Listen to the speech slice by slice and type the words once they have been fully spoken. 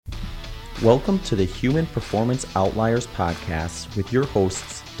Welcome to the Human Performance Outliers podcast with your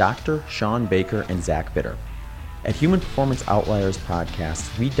hosts, Dr. Sean Baker and Zach Bitter. At Human Performance Outliers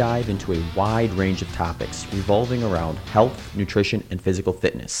podcast, we dive into a wide range of topics revolving around health, nutrition, and physical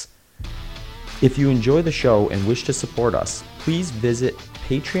fitness. If you enjoy the show and wish to support us, please visit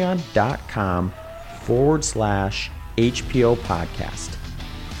patreon.com/HPO podcast.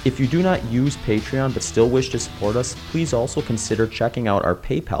 If you do not use Patreon but still wish to support us, please also consider checking out our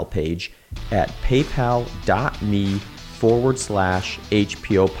PayPal page at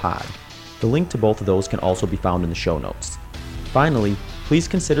paypal.me/HPO pod. The link to both of those can also be found in the show notes. Finally, please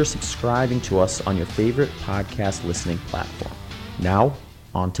consider subscribing to us on your favorite podcast listening platform. Now,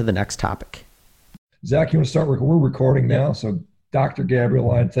 on to the next topic. Zach, you want to start? We're recording now. So Dr. Gabrielle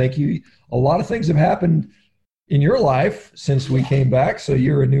Lyon, thank you. A lot of things have happened in your life since we came back. So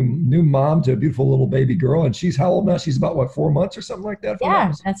you're a new mom to a beautiful little baby girl. And she's how old now? She's about, 4 months or something like that?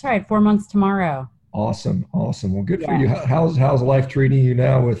 Yeah, that's right. 4 months tomorrow. Awesome. Well, good for you. How's life treating you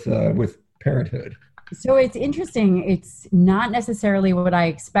now with parenthood? So it's interesting. It's not necessarily what I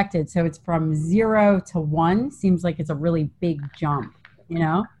expected. So it's from 0 to 1. Seems like it's a really big jump, you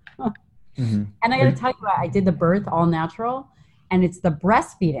know? Mm-hmm. And I got to tell you, I did the birth all natural, and it's the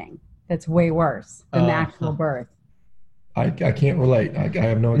breastfeeding that's way worse than the actual birth. I can't relate. I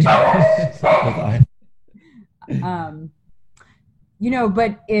have no experience.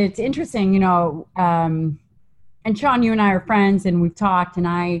 But it's interesting, and Sean, you and I are friends and we've talked, and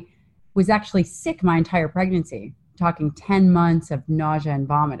I was actually sick my entire pregnancy, talking 10 months of nausea and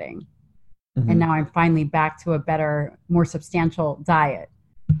vomiting. Mm-hmm. And now I'm finally back to a better, more substantial diet.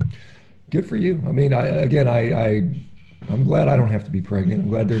 Good for you. I mean, I'm glad I don't have to be pregnant. I'm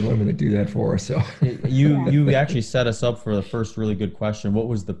glad there's women that do that for us. So you actually set us up for the first really good question. What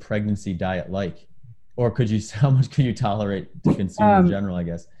was the pregnancy diet like? Or how much could you tolerate to consume in general, I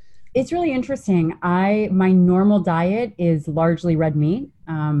guess? It's really interesting. My normal diet is largely red meat.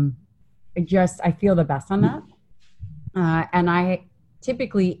 I feel the best on that. And I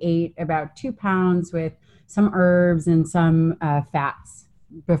typically ate about 2 pounds with some herbs and some fats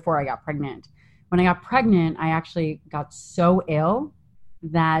before I got pregnant. When I got pregnant, I actually got so ill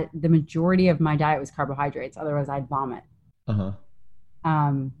that the majority of my diet was carbohydrates. Otherwise, I'd vomit. Uh-huh.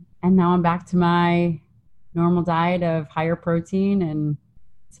 And now I'm back to my normal diet of higher protein, and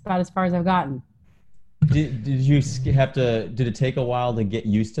it's about as far as I've gotten. Did it take a while to get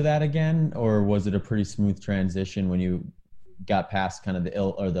used to that again, or was it a pretty smooth transition when you got past kind of the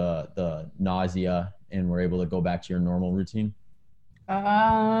ill or the nausea and were able to go back to your normal routine?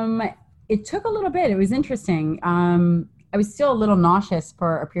 It took a little bit. It was interesting. I was still a little nauseous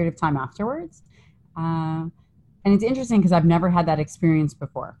for a period of time afterwards. And it's interesting because I've never had that experience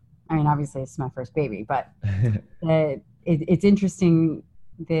before. I mean, obviously it's my first baby, but it's interesting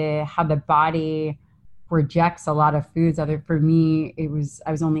how the body rejects a lot of foods. For me,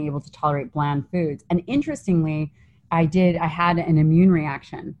 I was only able to tolerate bland foods. And interestingly, I had an immune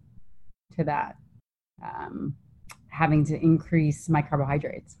reaction to that. Having to increase my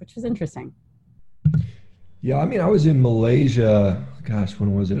carbohydrates, which was interesting. Yeah, I mean, I was in Malaysia,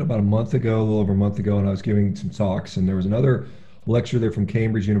 when was it? About a little over a month ago, and I was giving some talks, and there was another lecturer there from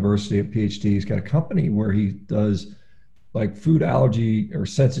Cambridge University, a PhD. He's got a company where he does like food allergy or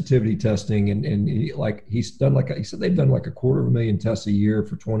sensitivity testing, and he said they've done like 250,000 tests a year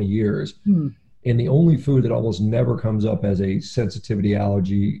for 20 years. And the only food that almost never comes up as a sensitivity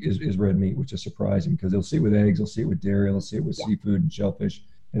allergy is red meat, which is surprising because they'll see it with eggs, they'll see it with dairy, they'll see it with seafood and shellfish,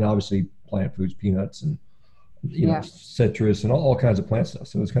 and obviously plant foods, peanuts, and citrus, and all kinds of plant stuff.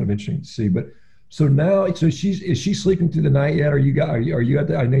 So it's kind of interesting to see. But so now, is she sleeping through the night yet? Are you at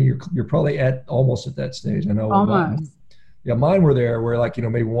that? I know you're probably almost at that stage. I know. Almost. Mine were there where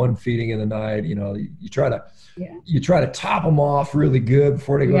maybe one feeding in the night, you try to top them off really good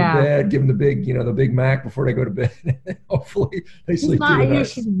before they go to bed, give them the Big Mac before they go to bed. Hopefully they sleep through the night.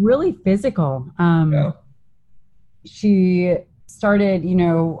 She's really physical. She started,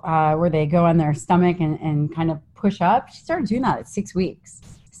 where they go on their stomach and kind of push up. She started doing that at 6 weeks,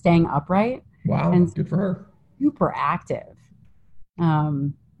 staying upright. Wow. And good for her. Super active.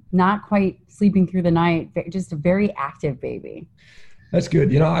 Not quite sleeping through the night, just a very active baby. That's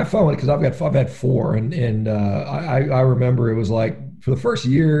good. I found it because I've had 4, and I remember it was like for the first 2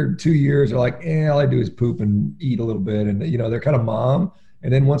 years, they're like, all I do is poop and eat a little bit, and they're kind of mom.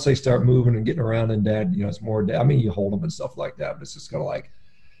 And then once they start moving and getting around, and dad, it's more dad. I mean, you hold them and stuff like that, but it's just kind of like,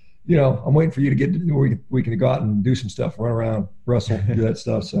 I'm waiting for you to get to where we can go out and do some stuff, run around, wrestle, do that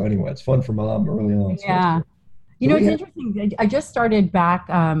stuff. So anyway, it's fun for mom early on. So yeah. It's interesting. I just started back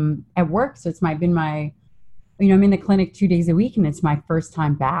at work, so it's been my I'm in the clinic 2 days a week and it's my first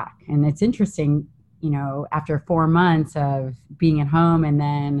time back. And it's interesting, after 4 months of being at home and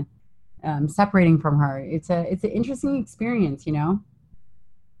then separating from her, it's an interesting experience.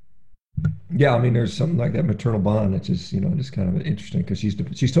 Yeah, I mean, there's something like that maternal bond. It's just kind of interesting because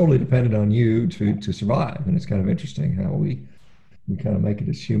she's totally dependent on you to survive, and it's kind of interesting how we kind of make it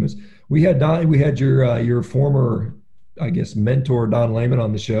as humans. We had your former, I guess, mentor Don Layman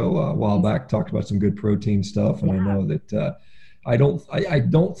on the show a while back. Talked about some good protein stuff, and I know that I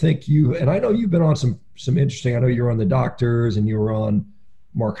don't think you, and I know you've been on some interesting. I know you're on the doctors, and you were on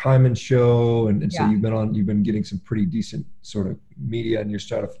Mark Hyman's show, and so you've been getting some pretty decent sort of media, and you're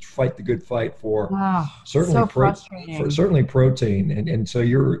trying to fight the good fight for certainly protein, and so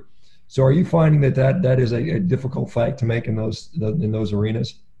are you finding that is a difficult fight to make in those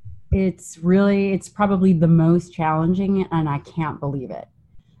arenas? It's probably the most challenging, and I can't believe it.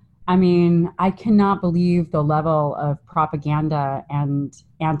 I mean, I cannot believe the level of propaganda and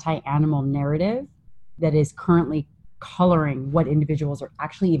anti-animal narrative that is currently coloring what individuals are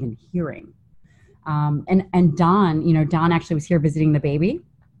actually even hearing. And Don, Don actually was here visiting the baby.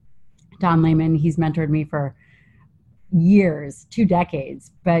 Don Layman, he's mentored me for years, 2 decades,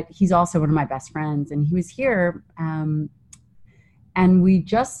 but he's also one of my best friends. And he was here, and we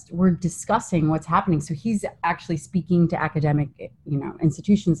just were discussing what's happening. So he's actually speaking to academic,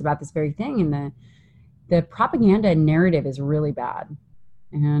 institutions about this very thing. And the propaganda narrative is really bad.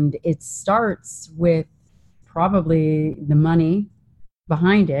 And it starts with probably the money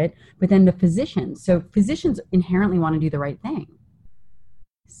behind it, but then the physicians. So physicians inherently want to do the right thing.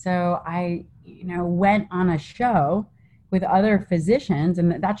 So I, went on a show with other physicians,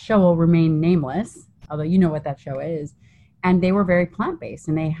 and that show will remain nameless, although you know what that show is. And they were very plant-based,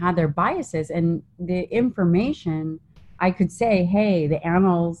 and they had their biases, and the information, I could say, hey, the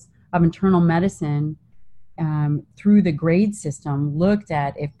Annals of Internal Medicine, through the grade system, looked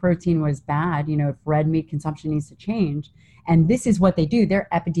at if protein was bad, if red meat consumption needs to change. And this is what they do. They're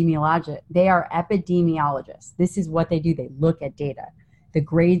epidemiologists. They are epidemiologists. This is what they do. They look at data. The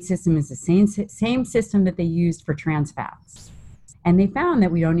grade system is the same system that they used for trans fats. And they found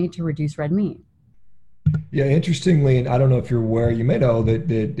that we don't need to reduce red meat. Yeah, interestingly, and I don't know if you're aware, you may know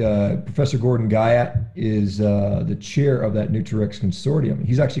that Professor Gordon Guyot is the chair of that Nutri-X consortium.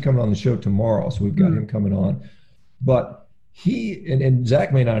 He's actually coming on the show tomorrow, so we've got him coming on. But he, and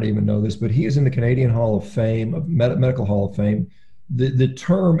Zach may not even know this, but he is in the Canadian Hall of Fame, Medical Hall of Fame. The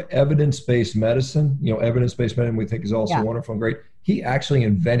term evidence-based medicine, evidence-based medicine we think is also wonderful and great. He actually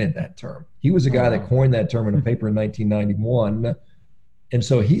invented that term. He was the guy that coined that term in a paper in 1991. And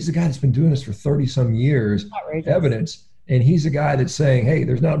so he's the guy that's been doing this for 30 some years, evidence. And he's the guy that's saying, hey,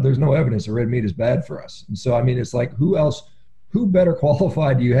 there's no evidence that red meat is bad for us. And so, I mean, it's like, who better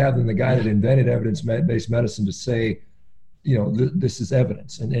qualified do you have than the guy that invented evidence-based medicine to say, this is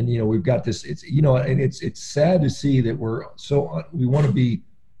evidence. And we've got this, and it's sad to see that we want to be,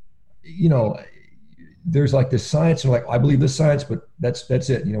 there's like this science and I believe this science, but that's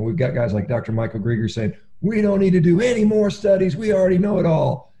it. We've got guys like Dr. Michael Greger saying, we don't need to do any more studies. We already know it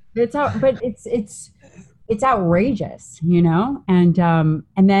all. It's outrageous, And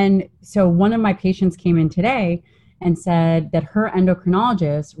then so one of my patients came in today and said that her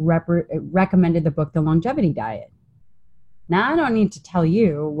endocrinologist recommended the book, The Longevity Diet. Now I don't need to tell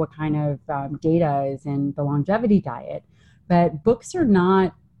you what kind of data is in the Longevity Diet, but books are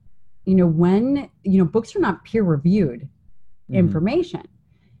not, books are not peer-reviewed information,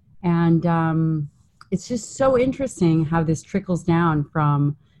 and it's just so interesting how this trickles down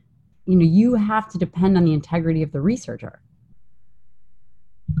from, you have to depend on the integrity of the researcher.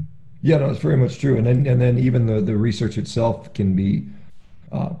 Yeah, no, it's very much true. And then even the research itself can be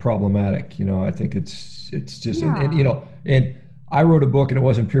problematic. I think it's just, and I wrote a book and it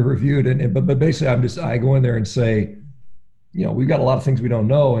wasn't peer reviewed. But basically I go in there and say, we've got a lot of things we don't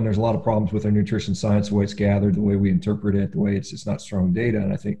know, and there's a lot of problems with our nutrition science, the way it's gathered, the way we interpret it, the way it's not strong data.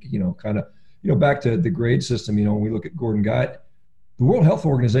 And I think, back to the grade system, when we look at Gordon Guyot, the World Health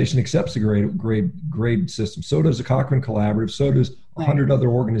Organization accepts the grade system. So does the Cochrane Collaborative. So does 100 other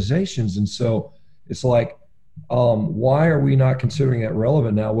organizations. And so it's like, why are we not considering that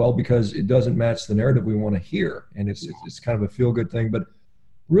relevant now? Well, because it doesn't match the narrative we want to hear. And it's kind of a feel-good thing. But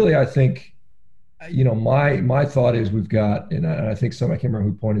really, I think, my thought is we've got, and I think I can't remember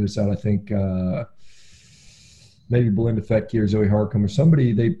who pointed this out. I think maybe Belinda Fettke or Zoe Harcum or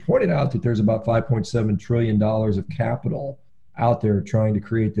somebody, they pointed out that there's about $5.7 trillion of capital out there trying to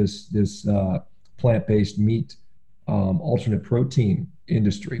create this plant-based meat alternate protein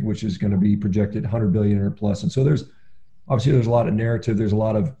industry, which is going to be projected 100 billion or plus. And so there's a lot of narrative. There's a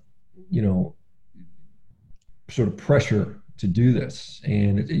lot of, sort of pressure to do this,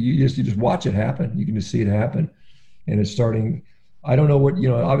 and you just watch it happen. You can just see it happen, and it's starting. I don't know what,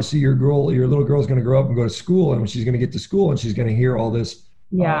 obviously your little girl is going to grow up and go to school, and when she's going to get to school and she's going to hear all this,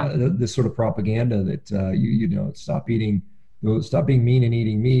 this sort of propaganda that stop being mean and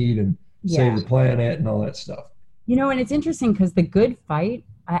eating meat and save the planet and all that stuff. And it's interesting because the good fight,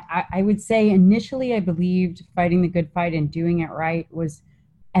 I would say initially I believed fighting the good fight and doing it right was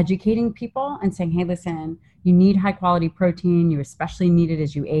educating people and saying, hey, listen, you need high quality protein. You especially need it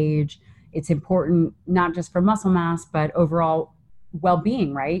as you age. It's important, not just for muscle mass, but overall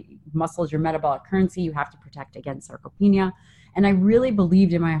well-being, right? Muscle is your metabolic currency. You have to protect against sarcopenia. And I really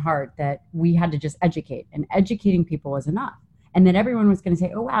believed in my heart that we had to just educate, and educating people was enough. And then everyone was going to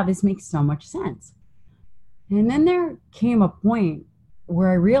say, oh, wow, this makes so much sense. And then there came a point where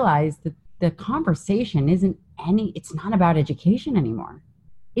I realized that the conversation it's not about education anymore.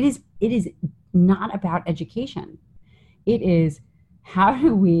 It is not about education. It is, how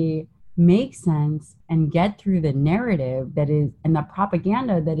do we make sense and get through the narrative that is, and the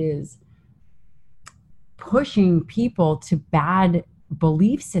propaganda that is pushing people to bad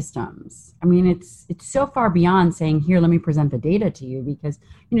belief systems. I mean, it's so far beyond saying, here, let me present the data to you, because,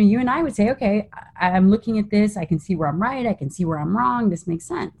 you and I would say, okay, I'm looking at this. I can see where I'm right. I can see where I'm wrong. This makes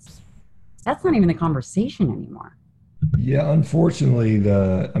sense. That's not even the conversation anymore. Yeah, unfortunately,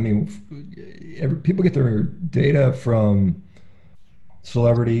 people get their data from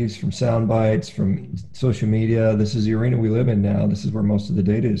celebrities, from sound bites, from social media. This is the arena we live in now. This is where most of the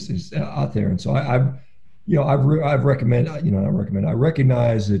data is out there. And so I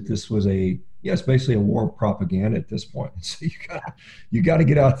recognize that this was basically a war of propaganda at this point. So you got to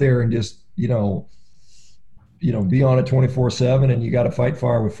get out there and just, be on it 24/7, and you got to fight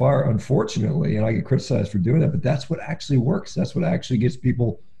fire with fire, unfortunately. And I get criticized for doing that, but that's what actually works. That's what actually gets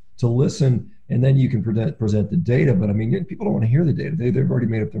people to listen. And then you can present the data. But I mean, people don't want to hear the data. They've already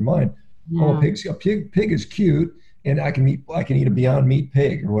made up their mind. Yeah. Oh, a pig is cute, and I can eat a Beyond Meat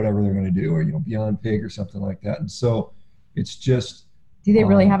pig, or whatever they're going to do, or Beyond Pig or something like that. And so it's just. Do they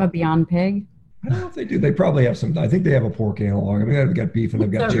really have a Beyond Pig? I don't know if they do. They probably have some. I think they have a pork analog. I mean, they've got beef and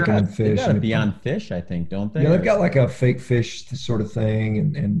they've got chicken and fish. They've got a Beyond Fish, I think, don't they? Yeah, they've got like a fake fish sort of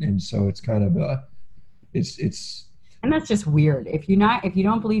thing, and so it's kind of it's. And that's just weird. If you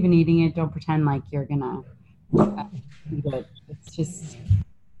don't believe in eating it, don't pretend like you're gonna eat it. It's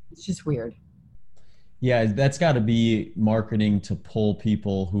just weird. Yeah, that's got to be marketing to pull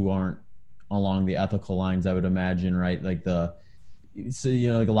people who aren't along the ethical lines, I would imagine, right? Like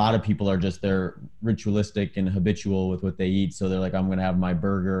like a lot of people they're ritualistic and habitual with what they eat. So they're like, I'm going to have my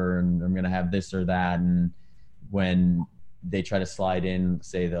burger and I'm going to have this or that. And when they try to slide in,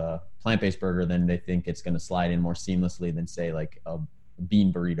 say, the plant-based burger, then they think it's going to slide in more seamlessly than, say, like a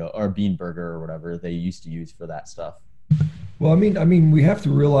bean burrito or bean burger or whatever they used to use for that stuff. Well, I mean, we have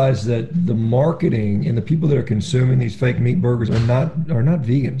to realize that the marketing and the people that are consuming these fake meat burgers are not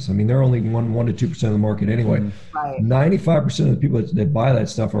vegans. I mean, they're only 1 to 2% of the market anyway. Right. 95% of the people that buy that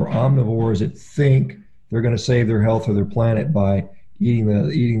stuff are omnivores that think they're going to save their health or their planet by eating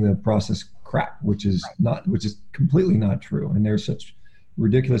the processed crap, which is completely not true. And there's such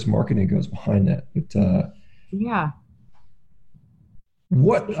ridiculous marketing that goes behind that. But yeah.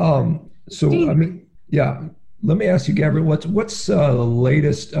 What? So I mean, yeah. Let me ask you, Gabrielle, what's the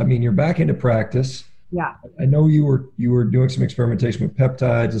latest? I mean, you're back into practice. Yeah. I know you were doing some experimentation with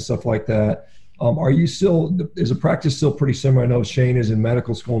peptides and stuff like that. Is the practice still pretty similar? I know Shane is in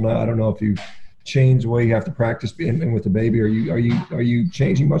medical school now. I don't know if you changed the way you have to practice and with the baby. Are you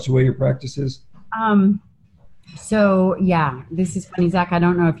changing much the way your practice is? So yeah, this is funny, Zach. I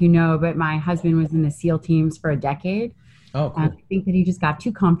don't know if you know, but my husband was in the SEAL teams for a decade. Oh, cool. I think that he just got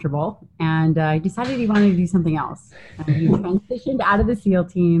too comfortable and decided he wanted to do something else. He transitioned out of the SEAL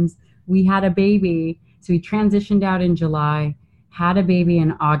teams. We had a baby. So he transitioned out in July, had a baby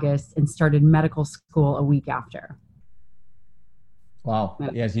in August, and started medical school a week after. Wow.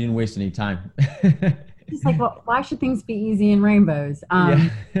 Yes, you didn't waste any time. It's like, well, why should things be easy in rainbows?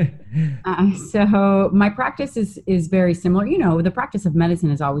 So my practice is very similar. The practice of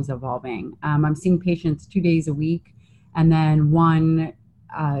medicine is always evolving. I'm seeing patients 2 days a week, and then one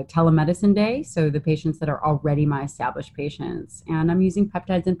telemedicine day. So the patients that are already my established patients, and I'm using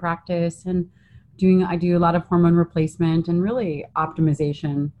peptides in practice, and I do a lot of hormone replacement and really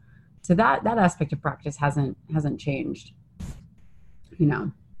optimization. So that aspect of practice hasn't changed,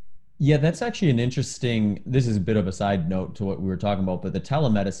 Yeah, that's actually this is a bit of a side note to what we were talking about, but the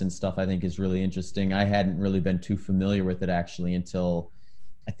telemedicine stuff I think is really interesting. I hadn't really been too familiar with it actually until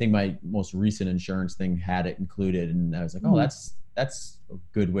I think my most recent insurance thing had it included. And I was like, oh, that's that's a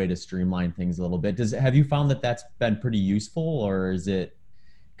good way to streamline things a little bit. Have you found that that's been pretty useful, or is it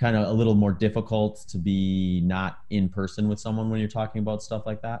kind of a little more difficult to be not in person with someone when you're talking about stuff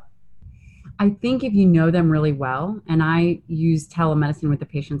like that? I think if you know them really well, and I use telemedicine with the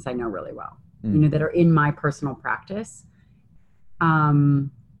patients I know really well, that are in my personal practice.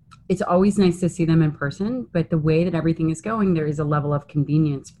 It's always nice to see them in person, but the way that everything is going, there is a level of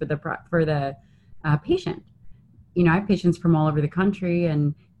convenience for the patient. I have patients from all over the country,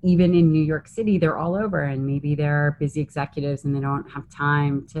 and even in New York City, they're all over, and maybe they're busy executives and they don't have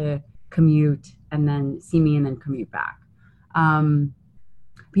time to commute and then see me and then commute back.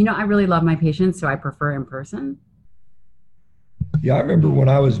 I really love my patients, so I prefer in person. Yeah, I remember when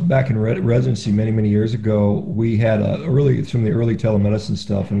I was back in residency many years ago, we had some of the early telemedicine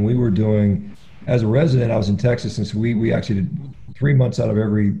stuff, and we were doing, as a resident, I was in Texas, and so we actually did 3 months out of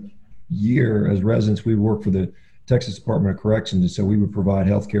every year as residents, we worked for the Texas Department of Corrections, and so we would provide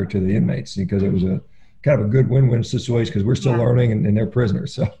health care to the inmates because it was a kind of a good win-win situation because we're still learning and they're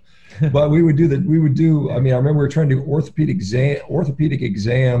prisoners. So, but I remember we were trying to do orthopedic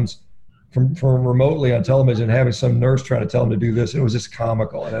exams from remotely on television, and having some nurse trying to tell them to do this. It was just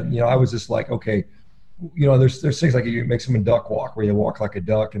comical. And, I was just like, okay, there's things like you make someone duck walk where you walk like a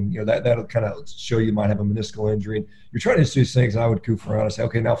duck, and, that'll kind of show you might have a meniscal injury. And you're trying to do these things, and I would goof around and say,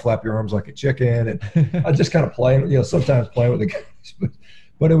 okay, now flap your arms like a chicken. And I just kind of playing, sometimes playing with the guys,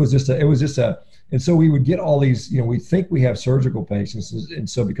 but it was just and so we would get all these, we think we have surgical patients. And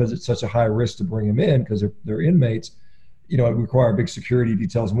so because it's such a high risk to bring them in because they're inmates, it require big security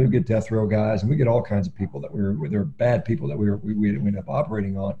details, and we would get death row guys, and we get all kinds of people they're bad people that we end up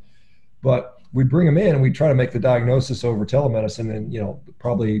operating on. But we bring them in and we try to make the diagnosis over telemedicine, and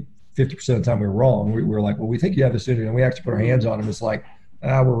probably 50% of the time we were wrong. We were like, well, we think you have this injury, and we actually put our hands on them. It's like,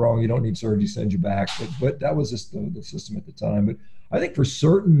 we're wrong. You don't need surgery. Send you back. But that was just the system at the time. But I think for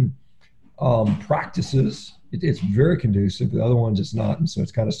certain practices, it's very conducive. The other ones, it's not, and so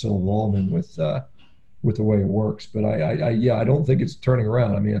it's kind of still evolving with the way it works. But I don't think it's turning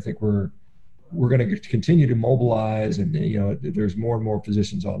around. I think we're going to continue to mobilize, and there's more and more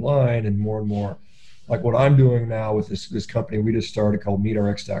physicians online, and more like what I'm doing now with this company we just started called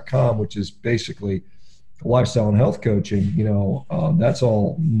MeetRx.com, which is basically lifestyle and health coaching. That's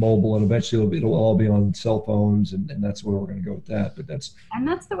all mobile, and eventually it'll all be on cell phones, and that's where we're going to go with that. But that's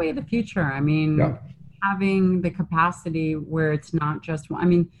the way of the future. Having the capacity where it's not just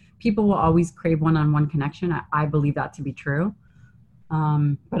people will always crave one-on-one connection. I believe that to be true.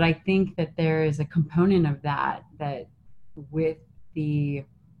 But I think that there is a component of that with the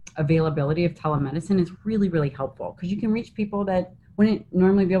availability of telemedicine is really, really helpful, because you can reach people that wouldn't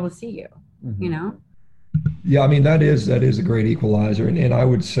normally be able to see you, Yeah, that is a great equalizer. And I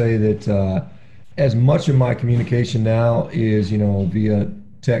would say that as much of my communication now is, via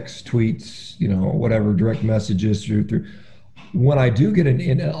text, tweets, whatever, direct messages through. When I do get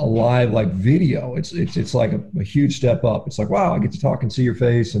a live video, it's like a huge step up. It's like, wow, I get to talk and see your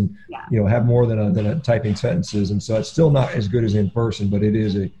face, and have more than a typing sentences. And so it's still not as good as in person, but it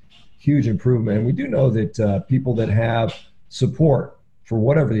is a huge improvement. And we do know that people that have support for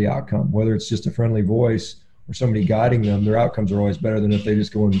whatever the outcome, whether it's just a friendly voice or somebody guiding them, their outcomes are always better than if they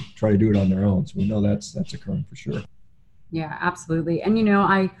just go and try to do it on their own. So we know that's occurring for sure. Yeah, absolutely. And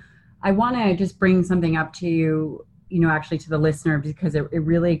I want to just bring something up to you, actually to the listener, because it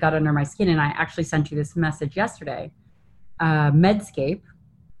really got under my skin. And I actually sent you this message yesterday. Medscape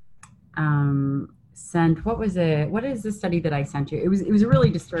sent, what is the study that I sent you? It was really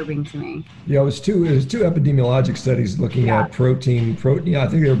disturbing to me. Yeah, it was two epidemiologic studies looking at protein. I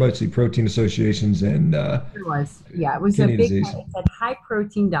think they were basically protein associations and it was a big disease. It said high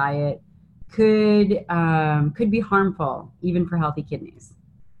protein diet could be harmful even for healthy kidneys.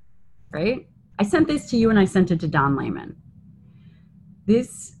 Right? I sent this to you, and I sent it to Don Layman.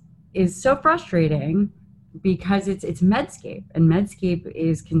 This is so frustrating because it's Medscape, and Medscape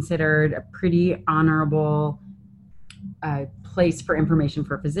is considered a pretty honorable place for information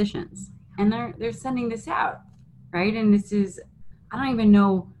for physicians, and they're sending this out, right? And this is, I don't even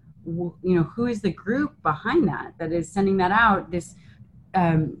know, who is the group behind that is sending that out. This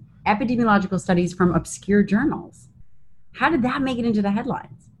epidemiological studies from obscure journals. How did that make it into the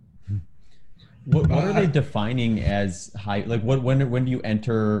headlines? What are they defining as high? Like when do you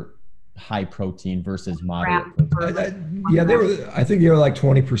enter high protein versus moderate protein? I think they were like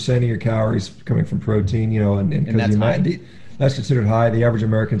 20% of your calories coming from protein, and that's high. That's considered high. The average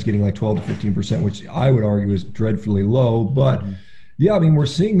American's getting like 12 to 15%, which I would argue is dreadfully low. But we're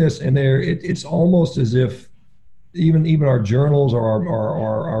seeing this, and it's almost as if even our journals or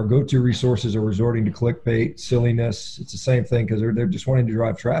our go-to resources are resorting to clickbait, silliness. It's the same thing because they're just wanting to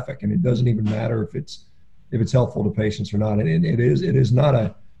drive traffic, and it doesn't even matter if it's helpful to patients or not. And it is not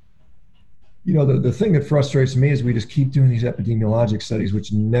a, the thing that frustrates me is we just keep doing these epidemiologic studies,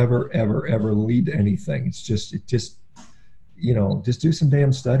 which never, ever, ever lead to anything. Just do some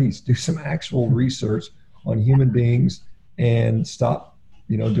damn studies, do some actual research on human beings, and stop,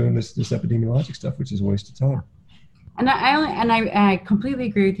 doing this epidemiologic stuff, which is a waste of time. And I completely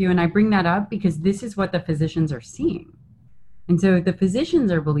agree with you. And I bring that up because this is what the physicians are seeing. And so the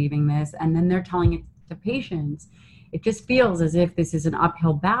physicians are believing this, and then they're telling it to patients. It just feels as if this is an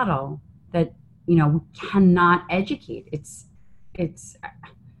uphill battle that, we cannot educate. It's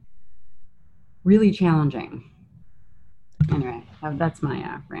really challenging. Anyway, that's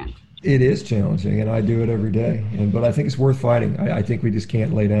my rant. It is challenging, and I do it every day. But I think it's worth fighting. I think we just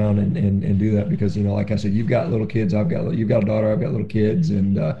can't lay down and do that because, like I said, you've got little kids. You've got a daughter. I've got little kids,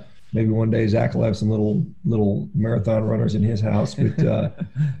 and maybe one day Zach will have some little marathon runners in his house. But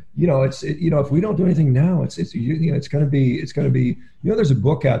if we don't do anything now, it's going to be. There's a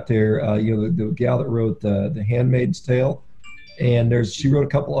book out there. The gal that wrote the Handmaid's Tale. And she wrote a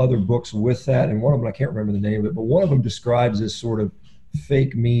couple other books with that, and one of them, I can't remember the name of it, but one of them describes this sort of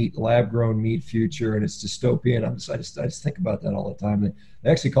fake meat, lab-grown meat future, and it's dystopian. I just think about that all the time. They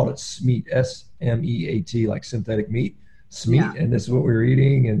actually called it SMEAT, SMEAT, like synthetic meat, SMEAT, yeah. And this is what we were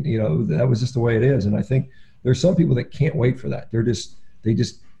eating, and that was just the way it is. And I think there's some people that can't wait for that. They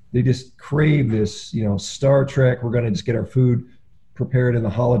just crave this, Star Trek. We're going to just get our food prepared in the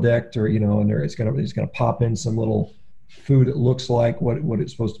holodeck, or and it's going to pop in some little food that looks like what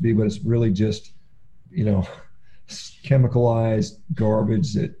it's supposed to be, but it's really just chemicalized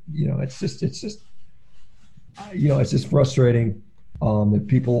garbage that it's just frustrating that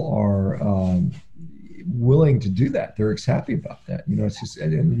people are willing to do that. They're happy about that. It's just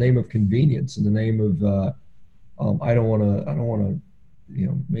in the name of convenience, in the name of I don't want to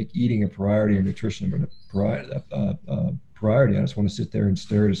make eating a priority or nutrition a priority. I just want to sit there and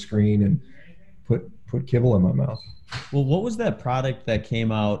stare at a screen and put kibble in my mouth. Well, what was that product that came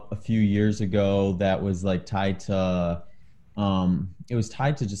out a few years ago that was like tied to, it was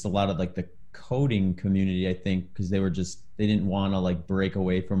tied to just a lot of like the coding community, I think, because they didn't want to like break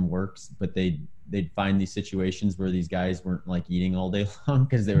away from works, but they'd find these situations where these guys weren't like eating all day long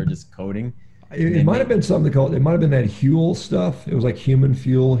because they were just coding. It might have been something called, it might have been that Huel stuff. It was like human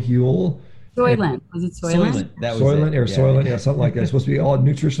fuel, Huel. Soylent. Was it Soylent? That was Soylent, it. Or Soylent, yeah, something like that. It's supposed to be all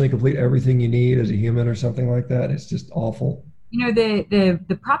nutritionally complete, everything you need as a human or something like that. It's just awful.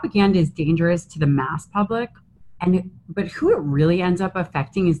 The propaganda is dangerous to the mass public, but who it really ends up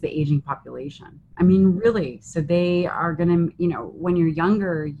affecting is the aging population. I mean, really. So they are going to, when you're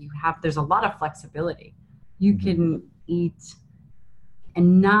younger, there's a lot of flexibility. You can eat a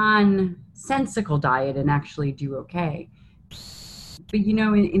nonsensical diet and actually do okay. But,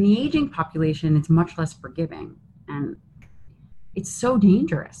 in the aging population, it's much less forgiving. And it's so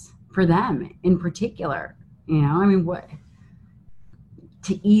dangerous for them in particular.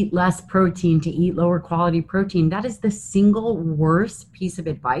 To eat less protein, to eat lower quality protein, that is the single worst piece of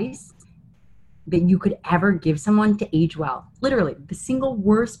advice that you could ever give someone to age well. Literally, the single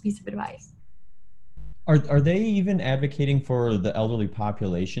worst piece of advice. Are they even advocating for the elderly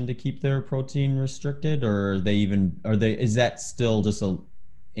population to keep their protein restricted, or is that still just a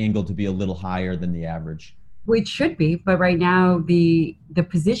angle to be a little higher than the average? Well, it should be, but right now the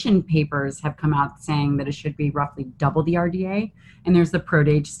position papers have come out saying that it should be roughly double the RDA, and there's the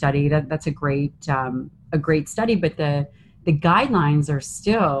PRODAGE study that's a great study, but the guidelines are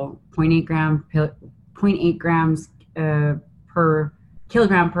still 0.8 grams per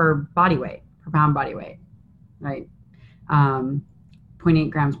kilogram per pound body weight, right? 0.8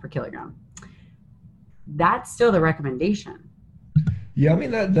 grams per kilogram. That's still the recommendation. Yeah, I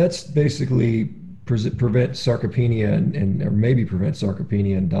mean that's basically prevent sarcopenia or maybe prevent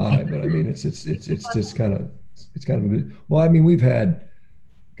sarcopenia and die. But I mean it's just kind of well, I mean we've had,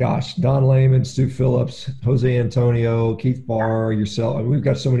 Don Layman, Stu Phillips, Jose Antonio, Keith Barr, yourself. I mean, we've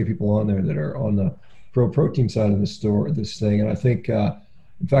got so many people on there that are on the pro protein side of this thing, and I think. In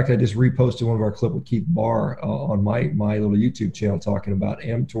fact, I just reposted one of our clip with Keith Barr on my little YouTube channel talking about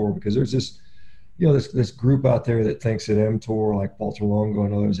mTOR, because there's this group out there that thinks that mTOR, like Walter Longo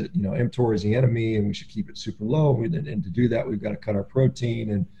and others, that mTOR is the enemy and we should keep it super low. And to do that, we've got to cut our protein.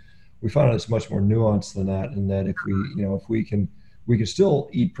 And we found out it's much more nuanced than that. And that if we can still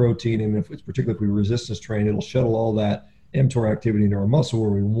eat protein, and particularly if we resistance train, it'll shuttle all that mTOR activity into our muscle where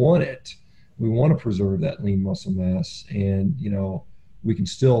we want it. We want to preserve that lean muscle mass, and we can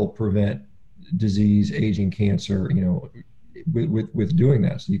still prevent disease, aging, cancer, with doing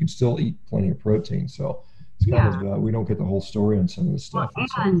that. So you can still eat plenty of protein. So it's kind of, we don't get the whole story on some of this stuff.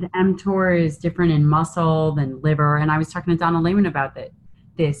 And mTOR is different in muscle than liver. And I was talking to Donald Lehman about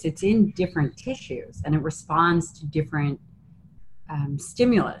this. It's in different tissues and it responds to different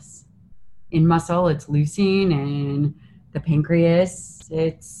stimulus. In muscle, it's leucine, and the pancreas,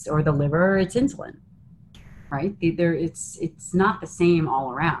 or the liver, it's insulin, right? It's not the same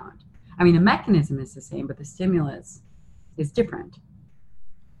all around. I mean, the mechanism is the same, but the stimulus is different.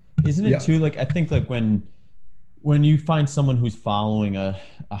 Isn't it too, like, I think like when you find someone who's following a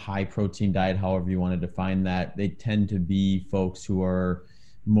high protein diet, however you want to define that, they tend to be folks who are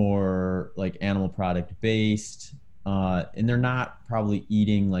more like animal product based, and they're not probably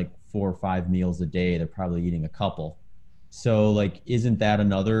eating like 4 or 5 meals a day. They're probably eating a couple. So like, isn't that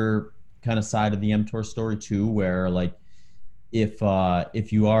another kind of side of the mTOR story too, where like if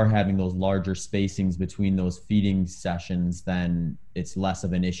you are having those larger spacings between those feeding sessions, then it's less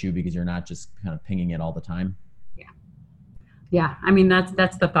of an issue because you're not just kind of pinging it all the time? Yeah. I mean,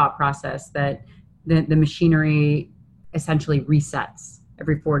 that's the thought process, that the machinery essentially resets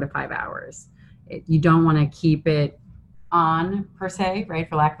every 4 to 5 hours. You don't want to keep it on per se, right?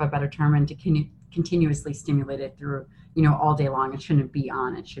 For lack of a better term, and to continuously stimulate it through, all day long. It shouldn't be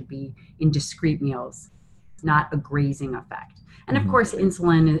on. It should be in discrete meals, not a grazing effect. And of course,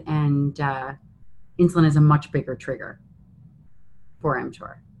 insulin is a much bigger trigger for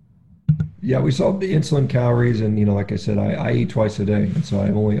mTOR. Yeah, we saw the insulin calories, and like I said, I eat twice a day, and so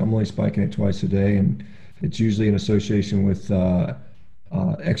I'm only spiking it twice a day, and it's usually in association with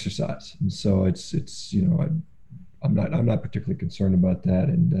exercise, and so it's I'm not particularly concerned about that,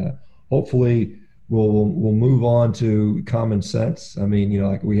 and hopefully we'll move on to common sense. I mean,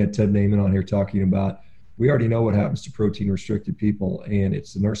 like we had Ted Naiman on here talking about, we already know what happens to protein restricted people, and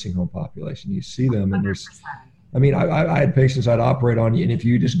it's the nursing home population. You see them, and I had patients I'd operate on, and if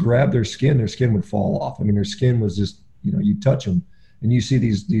you just grab their skin would fall off. I mean, their skin was just, you touch them, and you see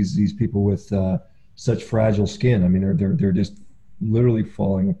these people with such fragile skin. I mean, they're just literally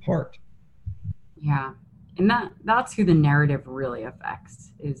falling apart. Yeah. And that's who the narrative really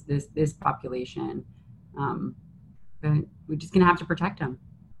affects, is this population. But we're just going to have to protect them.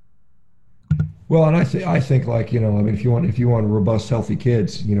 Well, and I think like, if you want robust, healthy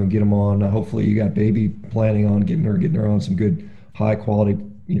kids, get them on, hopefully you got baby planning on getting her on some good high quality,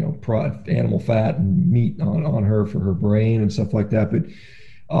 animal fat and meat on her for her brain and stuff like that. But,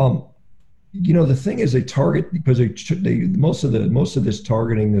 the thing is, they target, because most of this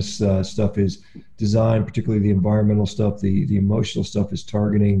targeting, this stuff is designed, particularly the environmental stuff, the emotional stuff is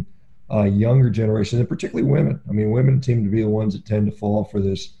targeting younger generations, and particularly women. I mean, women seem to be the ones that tend to fall for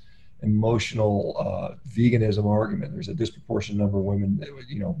this emotional veganism argument. There's a disproportionate number of women,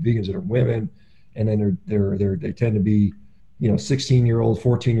 vegans that are women, and then they tend to be, 16-year-old,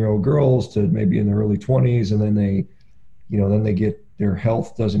 14-year-old girls to maybe in their early 20s, and then they get, their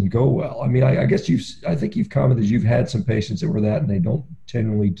health doesn't go well. I mean, I guess I think you've commented you've had some patients that were that, and they don't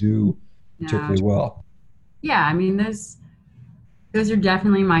generally do particularly well. Yeah, I mean, those are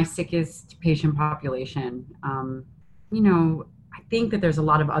definitely my sickest patient population. I think that there's a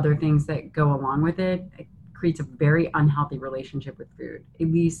lot of other things that go along with it. It creates a very unhealthy relationship with food, at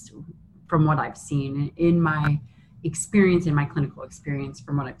least from what I've seen in my experience, in my clinical experience.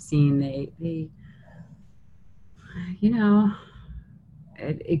 From what I've seen, they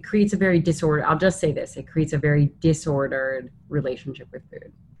it creates a very disordered, I'll just say this, it creates a very disordered relationship with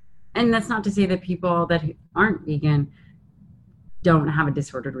food. And that's not to say that people that aren't vegan don't have a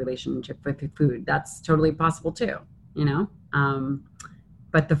disordered relationship with food. That's totally possible too,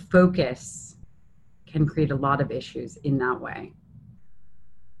 but the focus can create a lot of issues in that way.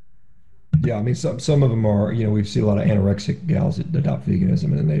 Yeah, I mean, some of them are, we see a lot of anorexic gals that adopt veganism,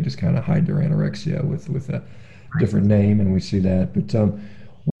 and then they just kind of hide their anorexia with a different name, and we see that. But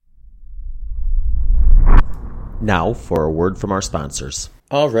now for a word from our sponsors.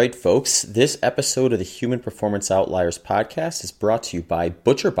 All right, folks, this episode of the Human Performance Outliers podcast is brought to you by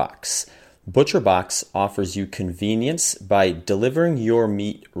ButcherBox. ButcherBox offers you convenience by delivering your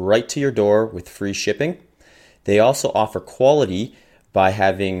meat right to your door with free shipping. They also offer quality by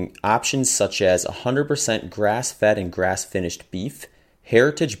having options such as 100% grass-fed and grass-finished beef,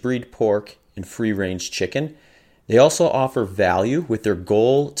 heritage breed pork, and free-range chicken. They also offer value with their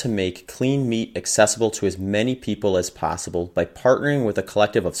goal to make clean meat accessible to as many people as possible. By partnering with a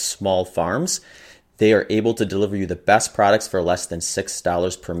collective of small farms, they are able to deliver you the best products for less than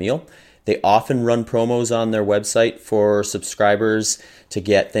 $6 per meal. They often run promos on their website for subscribers to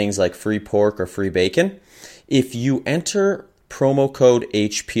get things like free pork or free bacon. If you enter promo code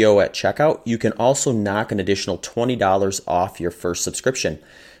HPO at checkout, you can also knock an additional $20 off your first subscription.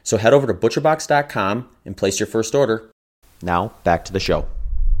 So head over to butcherbox.com and place your first order. Now, back to the show.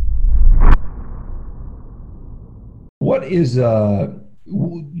 What is, I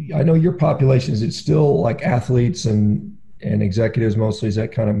know your population, is it still like athletes and executives mostly? Is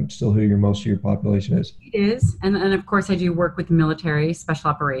that kind of still who most of your population is? It is. And of course, I do work with military, special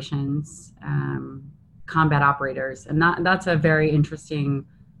operations, combat operators. And that's a very interesting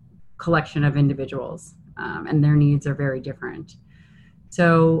collection of individuals. And their needs are very different.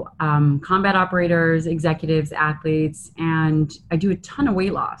 So combat operators, executives, athletes, and I do a ton of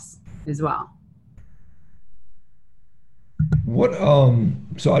weight loss as well. What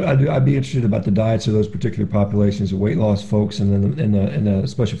so I'd be interested about the diets of those particular populations of weight loss folks, and then in the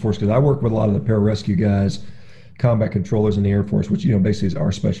special force, because I work with a lot of the pararescue guys, combat controllers in the Air Force, which basically is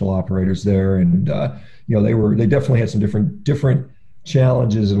our special operators there, and they definitely had some different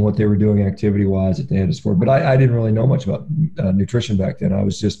challenges in what they were doing activity wise that they had to support. But I didn't really know much about nutrition back then. I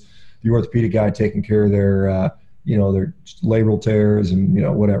was just the orthopedic guy taking care of their their labral tears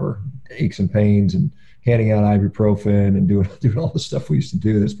and whatever aches and pains, and handing out ibuprofen and doing all the stuff we used to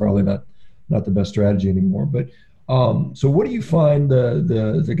do. That's probably not the best strategy anymore. But so what do you find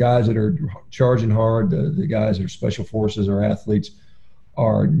the guys that are charging hard, the guys that are special forces or athletes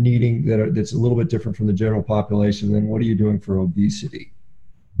are needing that's a little bit different from the general population? Then what are you doing for obesity?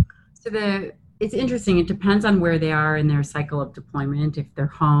 So it's interesting. It depends on where they are in their cycle of deployment. If they're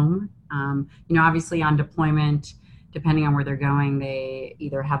home, obviously on deployment, depending on where they're going, they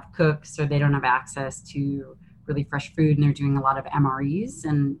either have cooks or they don't have access to really fresh food, and they're doing a lot of MREs.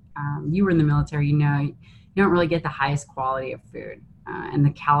 And you were in the military, you don't really get the highest quality of food, and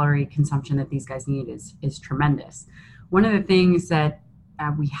the calorie consumption that these guys need is tremendous. One of the things that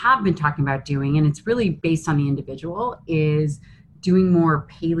we have been talking about doing, and it's really based on the individual, is doing more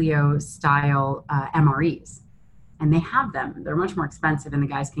paleo style MREs. And they have them. They're much more expensive, and the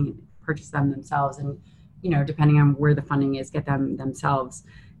guys can purchase them themselves, and depending on where the funding is, get them themselves.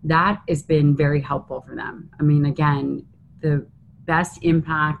 That has been very helpful for them. I mean, again, the best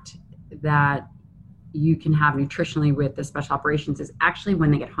impact that you can have nutritionally with the special operations is actually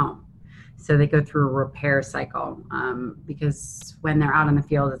when they get home. So they go through a repair cycle, because when they're out in the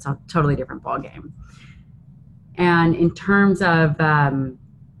field, it's a totally different ballgame. And in terms of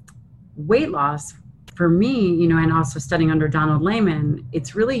weight loss, for me, and also studying under Donald Layman,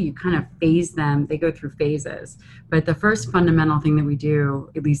 it's really, you kind of phase them. They go through phases. But the first fundamental thing that we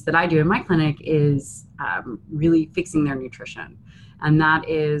do, at least that I do in my clinic, is really fixing their nutrition. And that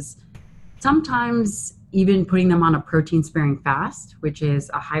is sometimes even putting them on a protein sparing fast, which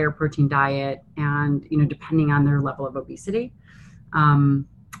is a higher protein diet, and depending on their level of obesity.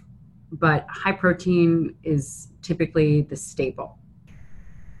 But high protein is typically the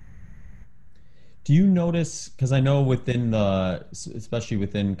Do you notice, because I know especially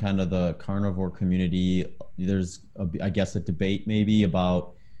within kind of the carnivore community, there's I guess a debate maybe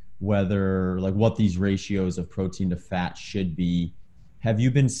about whether, like, what these ratios of protein to fat should be. Have you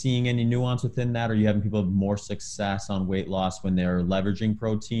been seeing any nuance within that? Or are you having people have more success on weight loss when they're leveraging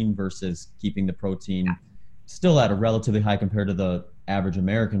protein versus keeping the protein still at a relatively high compared to the average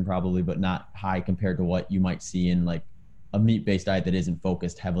American probably, but not high compared to what you might see in like a meat-based diet that isn't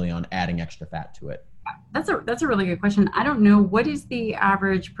focused heavily on adding extra fat to it? That's a really good question. I don't know. What is the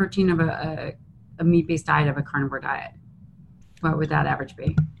average protein of a meat-based diet of a carnivore diet? What would that average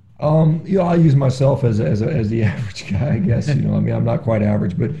be? I use myself as the average guy, I guess. I mean, I'm not quite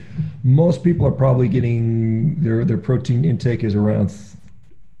average, but most people are probably getting their protein intake is around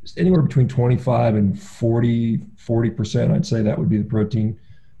anywhere between 25 and 40%. I'd say that would be the protein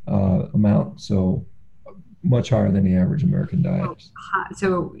amount. So much higher than the average American diet.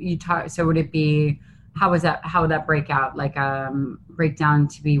 So so would it be, how would that break out? Like break down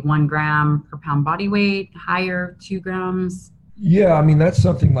to be 1 gram per pound body weight, higher, 2 grams? Yeah, I mean, that's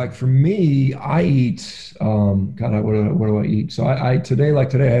something like, for me, I eat, what do I eat? So I today I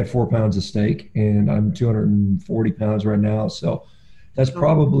had 4 pounds of steak, and I'm 240 pounds right now. So that's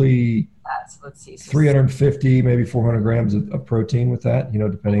probably let's see, 350, maybe 400 grams of protein with that,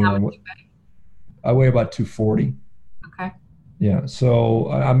 depending on what. I weigh about 240. Okay. Yeah. So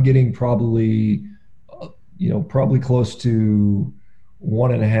I'm getting probably close to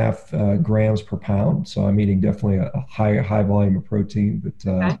 1.5 grams per pound. So I'm eating definitely a high volume of protein, but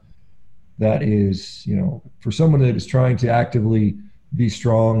that is, for someone that is trying to actively be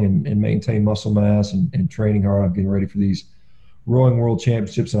strong and maintain muscle mass and training hard. I'm getting ready for these rowing world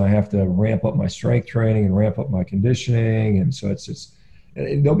championships, and I have to ramp up my strength training and ramp up my conditioning. And so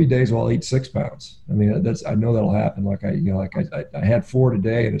and there'll be days where I'll eat 6 pounds. I mean, I know that'll happen. Like I had 4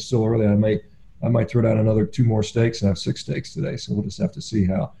 today, and it's still early. I might throw down another 2 more steaks and have 6 steaks today. So we'll just have to see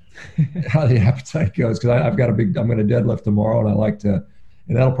how the appetite goes. Because I'm going to deadlift tomorrow, and I like to,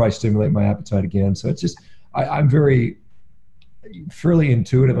 and that'll probably stimulate my appetite again. So it's just, I'm fairly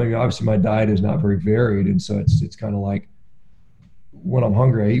intuitive. I mean, obviously my diet is not very varied, and so it's kind of like when I'm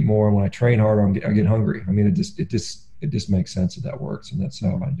hungry, I eat more, and when I train harder, I get hungry. I mean, it just makes sense that works, and that's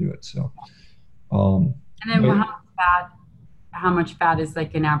how I do it. So, and then how much fat is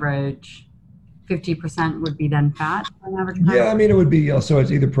like an average? 50% would be then fat on average? Yeah, I mean, it would be, so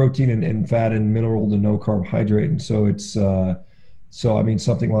it's either protein and fat and mineral to no carbohydrate. And so it's, so I mean,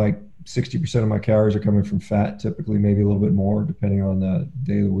 something like 60% of my calories are coming from fat, typically maybe a little bit more depending on the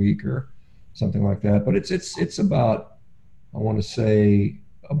day of the week or something like that. But it's about, I want to say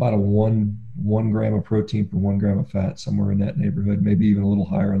about a one gram of protein per 1 gram of fat, somewhere in that neighborhood, maybe even a little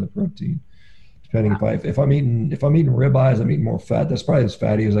higher on the protein. Depending if I'm eating ribeyes, I'm eating more fat. That's probably as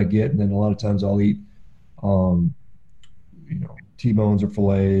fatty as I get. And then a lot of times I'll eat, T-bones or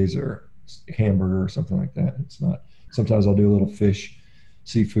fillets or hamburger or something like that. It's not. Sometimes I'll do a little fish,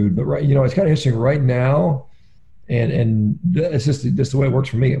 seafood. But it's kind of interesting right now, and it's just the way it works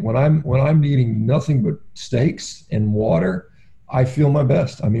for me. When I'm eating nothing but steaks and water, I feel my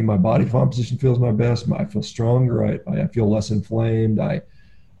best. I mean, my body composition feels my best. I feel stronger. I feel less inflamed. I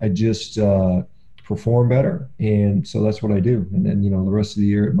just perform better. And so that's what I do. And then, the rest of the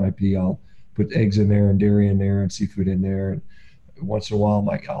year, it might be, I'll put eggs in there and dairy in there and seafood in there. And once in a while,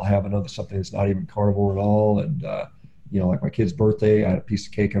 I'll have something that's not even carnivore at all. And, like my kid's birthday, I had a piece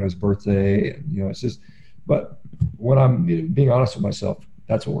of cake on his birthday. And, it's just, but when I'm being honest with myself,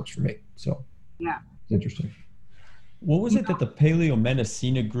 that's what works for me. So yeah, it's interesting. What was it that the Paleo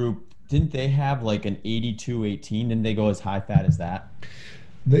Mendocino group, didn't they have like an 82-18? Didn't they go as high fat as that?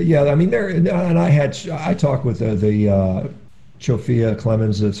 Yeah, I mean, I talked with the Chofia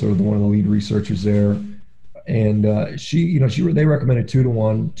Clemens, that's sort of one of the lead researchers there, and they recommended 2 to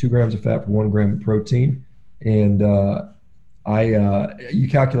 1, 2 grams of fat per 1 gram of protein, and you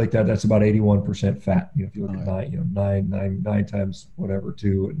calculate that's about 81% fat. If you look at nine times whatever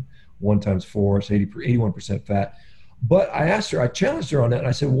 2 and 1 times 4, it's 81% fat. But I challenged her on that, and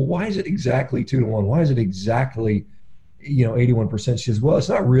I said, well, why is it exactly 2 to 1? Why is it exactly 81%? She says, well, it's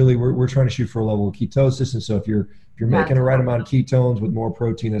not really. We're trying to shoot for a level of ketosis, and so if you're making the right amount of ketones with more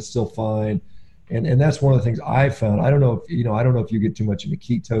protein, that's still fine. And that's one of the things I've found. I don't know if you get too much into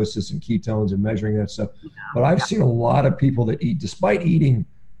ketosis and ketones and measuring that stuff, but I've seen a lot of people that eat, despite eating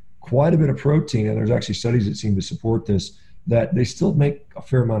quite a bit of protein, and there's actually studies that seem to support this, that they still make a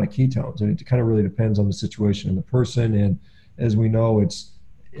fair amount of ketones, and it kind of really depends on the situation and the person. And as we know,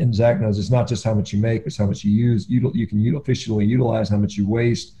 and Zach knows, it's not just how much you make, it's how much you use. You can efficiently utilize how much you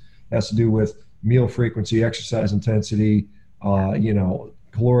waste. It has to do with meal frequency, exercise intensity,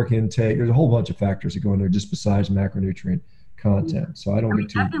 caloric intake. There's a whole bunch of factors that go in there just besides macronutrient content. So I don't get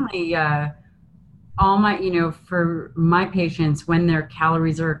too. Definitely, all my, for my patients, when their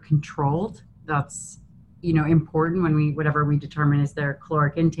calories are controlled, that's, important when whatever we determine is their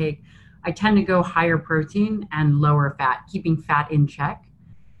caloric intake. I tend to go higher protein and lower fat, keeping fat in check.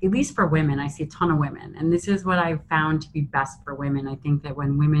 At least for women, I see a ton of women. And this is what I've found to be best for women. I think that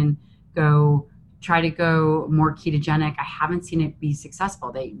when women try to go more ketogenic, I haven't seen it be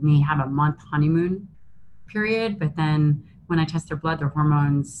successful. They may have a month honeymoon period, but then when I test their blood, their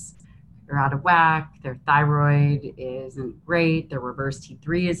hormones are out of whack. Their thyroid isn't great. Their reverse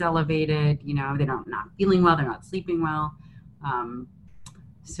T3 is elevated. They're not feeling well. They're not sleeping well.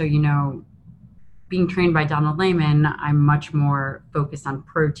 So, being trained by Donald Layman, I'm much more focused on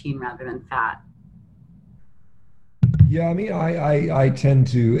protein rather than fat. Yeah, I mean, I tend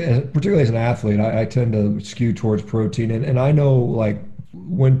to, particularly as an athlete, I tend to skew towards protein. And I know, like,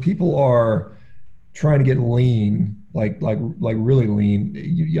 when people are trying to get lean, like really lean,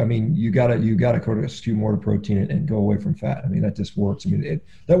 you gotta kind of skew more to protein and go away from fat. I mean, that just works. I mean,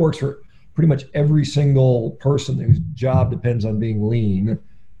 that works for pretty much every single person whose job depends on being lean.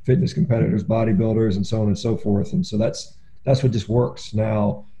 Fitness competitors, bodybuilders, and so on and so forth. And so that's what just works.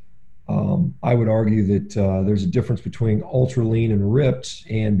 Now, I would argue that there's a difference between ultra lean and ripped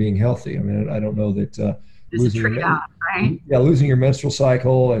and being healthy. I mean, I don't know that losing your menstrual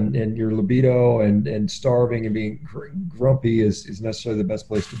cycle and your libido and starving and being grumpy is necessarily the best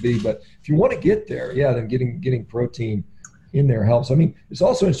place to be. But if you want to get there, then getting protein in there helps. I mean, it's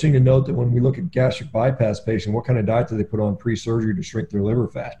also interesting to note that when we look at gastric bypass patient, what kind of diet do they put on pre-surgery to shrink their liver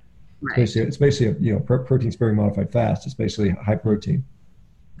fat? Right. It's basically a protein sparing modified fast. It's basically high protein.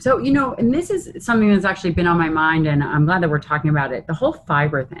 So, and this is something that's actually been on my mind, and I'm glad that we're talking about it, the whole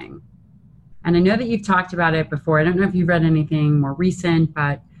fiber thing. And I know that you've talked about it before. I don't know if you've read anything more recent,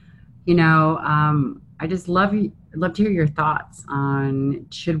 but, I just love to hear your thoughts on,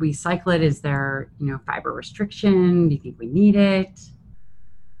 should we cycle it? Is there, fiber restriction? Do you think we need it?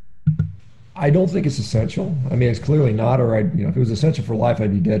 I don't think it's essential. I mean, it's clearly not, or if it was essential for life,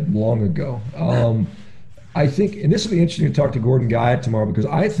 I'd be dead long ago. I think, and this will be interesting to talk to Gordon Guyatt tomorrow, because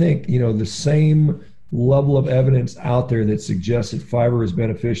I think, the same level of evidence out there that suggests that fiber is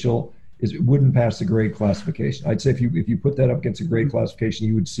beneficial it wouldn't pass the grade classification. I'd say if you put that up against a grade classification,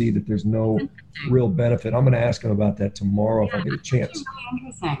 you would see that there's no real benefit. I'm going to ask him about that tomorrow if I get a chance. Really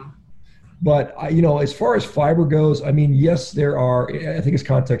interesting. But, as far as fiber goes, I mean, yes, I think it's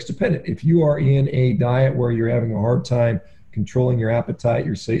context dependent. If you are in a diet where you're having a hard time controlling your appetite,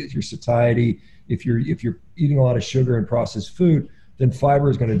 your satiety, if you're eating a lot of sugar and processed food, then fiber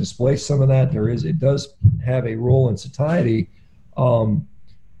is going to displace some of that. It does have a role in satiety.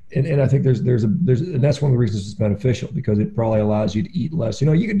 And I think there's and that's one of the reasons it's beneficial, because it probably allows you to eat less.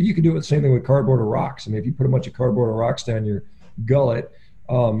 You could do the same thing with cardboard or rocks. I mean, if you put a bunch of cardboard or rocks down your gullet,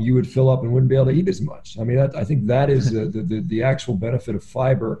 you would fill up and wouldn't be able to eat as much. I mean, I think that is the actual benefit of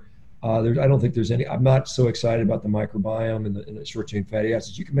fiber. I don't think there's any. I'm not so excited about the microbiome and the short chain fatty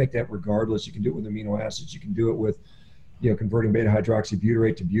acids. You can make that regardless. You can do it with amino acids. You can do it with converting beta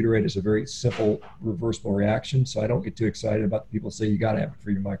hydroxybutyrate to butyrate. Is a very simple reversible reaction. So I don't get too excited about the people who say you got to have it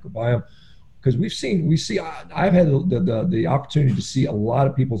for your microbiome, because I've had the opportunity to see a lot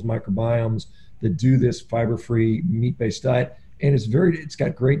of people's microbiomes that do this fiber-free meat-based diet, and it's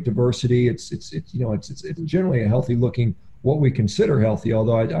got great diversity. It's generally a healthy looking, what we consider healthy.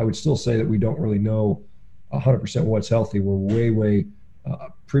 Although I would still say that we don't really know 100% what's healthy. We're way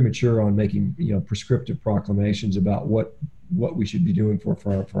premature on making prescriptive proclamations about what we should be doing for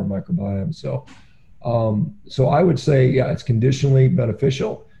our microbiome. So I would say, it's conditionally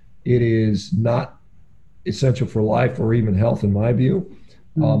beneficial. It is not essential for life or even health, in my view.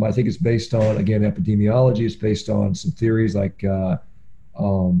 I think it's based on, again, epidemiology. It's based on some theories like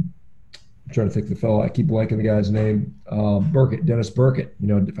I'm trying to think of the fellow. I keep blanking the guy's name. Dennis Burkitt.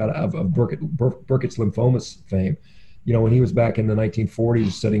 Of Burkitt's lymphomas fame. When he was back in the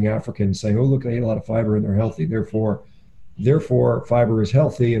 1940s studying Africans, saying, "Oh, look, they eat a lot of fiber and they're healthy. Therefore, fiber is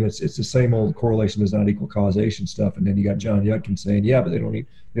healthy." And it's the same old correlation does not equal causation stuff. And then you got John Yudkin saying, "Yeah, but they don't eat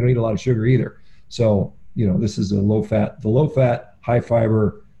a lot of sugar either." So this is the low fat, high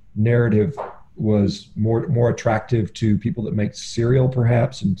fiber narrative was more attractive to people that make cereal,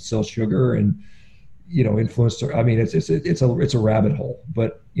 perhaps, and sell sugar and influence. I mean, it's a rabbit hole.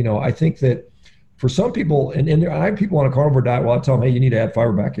 But I think that for some people, and I have people on a carnivore diet, well, I tell them, hey, you need to add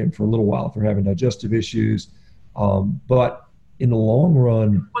fiber back in for a little while if they're having digestive issues. But in the long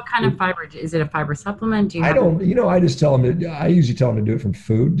run, what kind of fiber? Is it a fiber supplement? I just tell them I usually tell them to do it from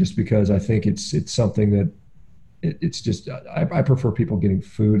food, just because I think it's something that it's just, I prefer people getting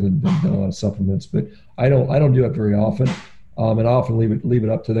food than a lot of supplements, but I don't do it very often. And I often leave it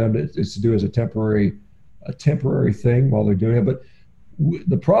up to them to do as a temporary thing while they're doing it. But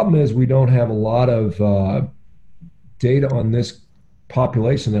the problem is we don't have a lot of data on this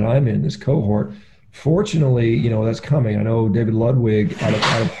population that I'm in, this cohort. Fortunately, that's coming. I know David Ludwig out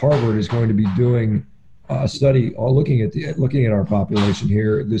of Harvard is going to be doing a study looking at our population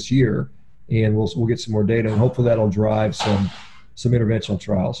here this year, and we'll get some more data, and hopefully that'll drive some interventional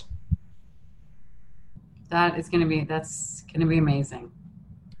trials. That's going to be amazing.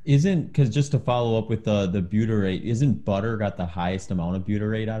 Because just to follow up with the butyrate, isn't butter got the highest amount of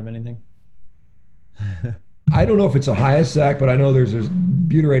butyrate out of anything? I don't know if it's the highest, Zach, but I know there's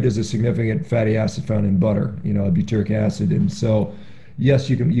butyrate is a significant fatty acid found in butter, butyric acid, and so yes,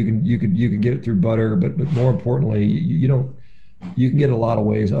 you can get it through butter, but more importantly, you can get it a lot of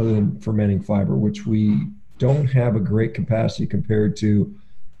ways other than fermenting fiber, which we don't have a great capacity compared to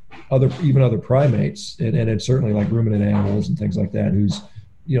other primates, and it's certainly like ruminant animals and things like that, who's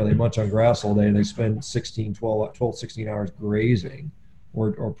they munch on grass all day and they spend 16 hours grazing,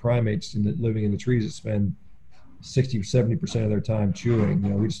 or primates living in the trees that spend 60 or 70% of their time chewing.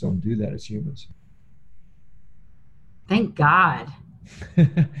 We just don't do that as humans. Thank God.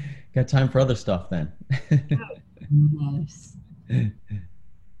 Got time for other stuff then. Yes.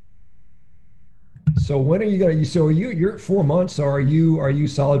 So when are you going to? So you're 4 months. So are you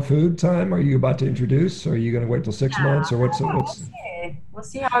solid food time? Are you about to introduce? Or are you going to wait till 6 months? Or what's? We'll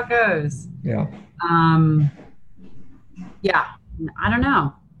see how it goes. Yeah. Yeah. I don't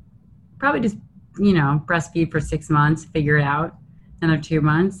know. Probably just breastfeed for 6 months. Figure it out. Another 2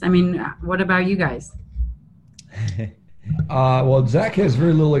 months. I mean, what about you guys? Well, Zach has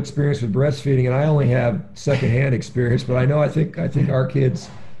very little experience with breastfeeding, and I only have secondhand experience. But I know, I think our kids,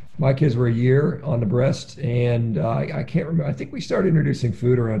 my kids were a year on the breast, and I can't remember. I think we started introducing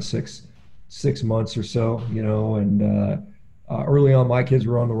food around 6 months or so, and early on, my kids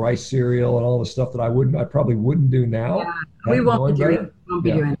were on the rice cereal and all the stuff that I probably wouldn't do now. Yeah, we won't be doing. Better. Won't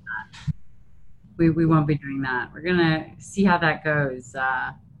be doing that. We won't be doing that. We're gonna see how that goes.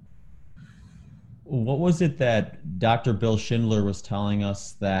 What was it that Dr. Bill Schindler was telling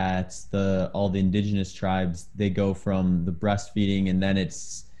us, that all the indigenous tribes, they go from the breastfeeding, and then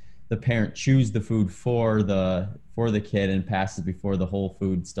it's the parent chews the food for the kid and passes before the whole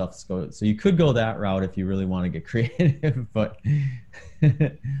food stuff goes. So you could go that route if you really want to get creative, but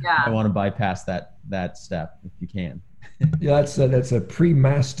I want to bypass that step if you can. Yeah, that's a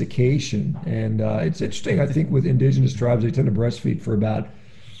pre-mastication, and it's interesting. I think with indigenous tribes, they tend to breastfeed for about,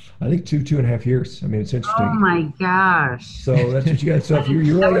 I think, 2.5 years. I mean, it's interesting. Oh my gosh! So that's what you got. So if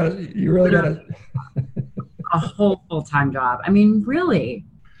you really got a whole full-time job. I mean, really.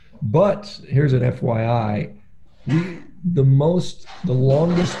 But here's an FYI: the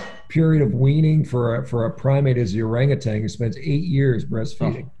longest period of weaning for a primate is the orangutan, who spends 8 years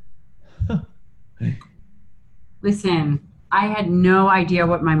breastfeeding. Oh. Listen, I had no idea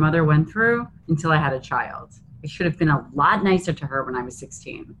what my mother went through until I had a child. I should have been a lot nicer to her when I was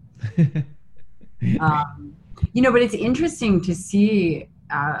 16. But it's interesting to see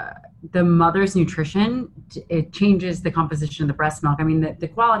the mother's nutrition. It changes the composition of the breast milk. I mean, the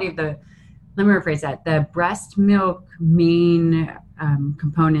quality of let me rephrase that. The breast milk main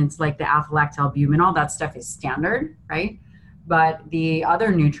components like the alpha-lactalbumin, all that stuff is standard, right? But the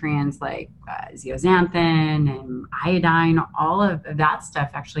other nutrients like zeaxanthin and iodine, all of that stuff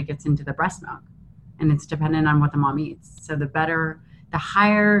actually gets into the breast milk. And it's dependent on what the mom eats. So the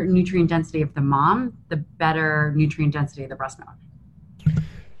higher nutrient density of the mom, the better nutrient density of the breast milk.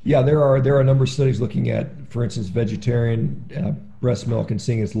 Yeah, there are a number of studies looking at, for instance, vegetarian breast milk, and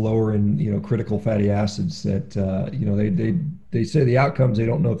seeing it's lower in critical fatty acids. That they say the outcomes, they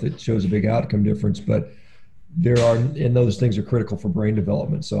don't know if it shows a big outcome difference, but and those things are critical for brain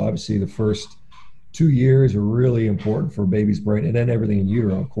development. So obviously the first 2 years are really important for a baby's brain, and then everything in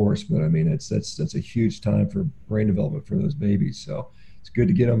utero, of course. But I mean, that's a huge time for brain development for those babies. So it's good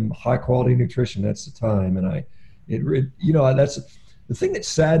to get them high quality nutrition. That's the time. And that's the thing that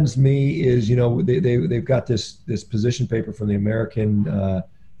saddens me is, they've got this position paper from the American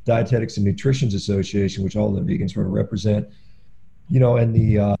Dietetics and Nutrition Association, which all the vegans sort of represent, and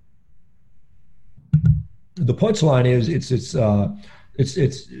the punchline is it's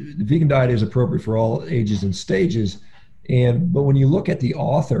the vegan diet is appropriate for all ages and stages. But when you look at the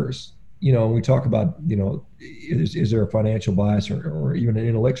authors, we talk about, is there a financial bias or even an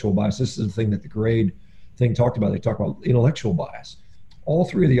intellectual bias? This is the thing that the grade thing talked about. They talk about intellectual bias. All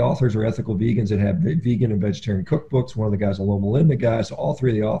three of the authors are ethical vegans that have vegan and vegetarian cookbooks. One of the guys, a Loma Linda guy. So all three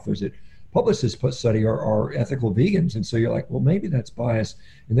of the authors that published this study are ethical vegans. And so you're like, well, maybe that's bias.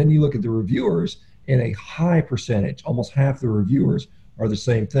 And then you look at the reviewers, and a high percentage, almost half the reviewers, are the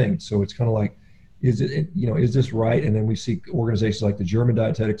same thing. So it's kind of like, is this right? And then we see organizations like the German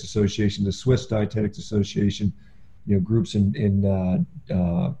Dietetics Association, the Swiss Dietetics Association, groups in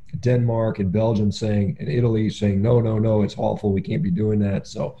Denmark and Belgium and Italy saying, no, it's awful. We can't be doing that.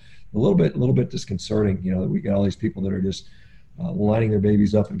 So a little bit disconcerting, that we got all these people that are just lining their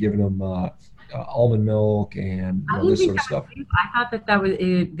babies up and giving them almond milk and this sort of stuff. I thought that was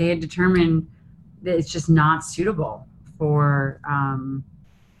it. They had determined that it's just not suitable for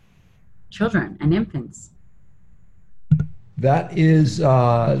children and infants. That is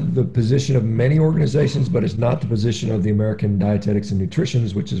the position of many organizations, but it's not the position of the American Dietetics and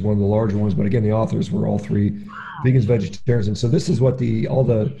Nutritionists, which is one of the larger ones. But again, the authors were all three vegans, vegetarians. And so this is what all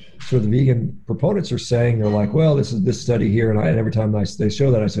the sort of the vegan proponents are saying. They're like, well, this is this study here. And every time they show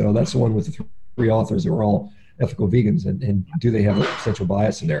that, I say, oh, that's the one with the three authors that were all ethical vegans. And do they have a potential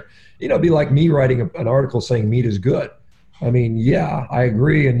bias in there? It'd be like me writing an article saying meat is good. I mean, yeah, I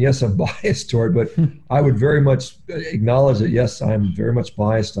agree. And yes, I'm biased toward, but I would very much acknowledge that, yes, I'm very much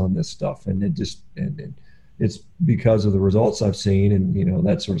biased on this stuff. And it's because of the results I've seen and,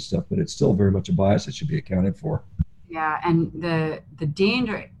 that sort of stuff, but it's still very much a bias that should be accounted for. Yeah. And the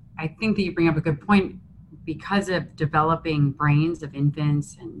danger, I think that you bring up a good point, because of developing brains of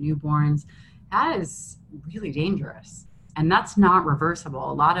infants and newborns, that is really dangerous. And that's not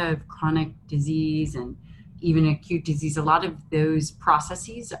reversible. A lot of chronic disease and even acute disease, a lot of those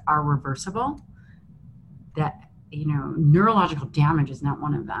processes are reversible. That, neurological damage is not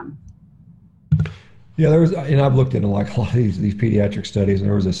one of them. Yeah, and I've looked into like a lot of these pediatric studies, and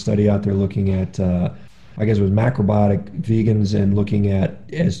there was a study out there looking at I guess it was macrobiotic vegans, and looking at,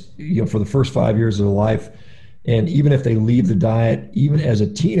 as you know, for the first 5 years of their life. And even if they leave the diet, even as a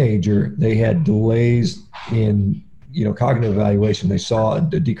teenager, they had delays in, cognitive evaluation. They saw a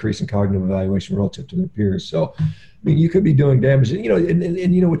decrease in cognitive evaluation relative to their peers. So, I mean, you could be doing damage.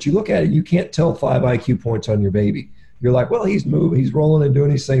 And, what you look at it, you can't tell 5 IQ points on your baby. You're like, well, he's moving, he's rolling and doing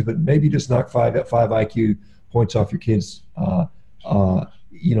these things, but maybe just knock five IQ points off your kid's,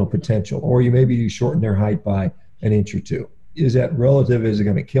 potential. Or you shorten their height by an inch or two. Is that relative? Is it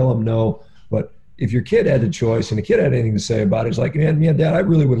going to kill them? No. But if your kid had the choice and the kid had anything to say about it, it's like, man, Dad, I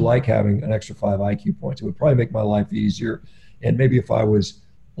really would like having an extra 5 IQ points. It would probably make my life easier. And maybe if I was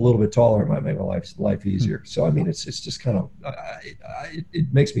a little bit taller, it might make my life easier. So, I mean, it's just kind of,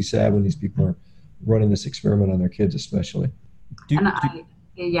 it makes me sad when these people are running this experiment on their kids, especially.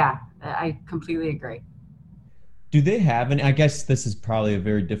 I completely agree. Do they have, and I guess this is probably a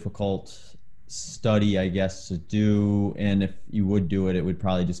very difficult study, I guess, to do, and if you would do it, it would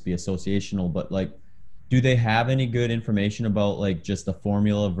probably just be associational, but like, do they have any good information about like just the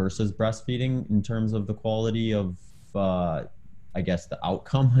formula versus breastfeeding in terms of the quality of, I guess, the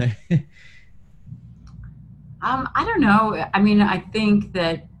outcome? I don't know. I mean, I think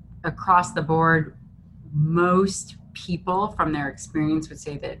that across the board, most people from their experience would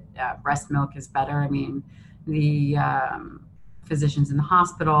say that breast milk is better. I mean, the physicians in the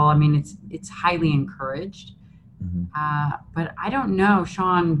hospital, I mean, it's highly encouraged. Mm-hmm. But I don't know,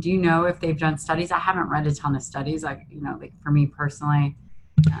 Sean, do you know if they've done studies? I haven't read a ton of studies, like for me personally.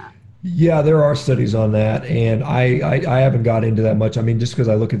 Yeah, there are studies on that, and I haven't got into that much. I mean, just because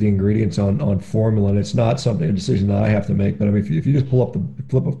I look at the ingredients on formula, and it's not a decision that I have to make. But I mean, if you just flip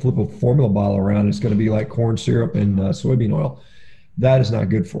a formula bottle around, it's going to be like corn syrup and soybean oil. That is not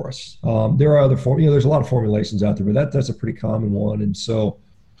good for us. There are other there's a lot of formulations out there, but that's a pretty common one. And so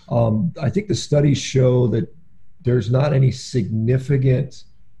I think the studies show that there's not any significant,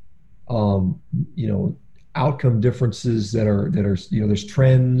 outcome differences that are, there's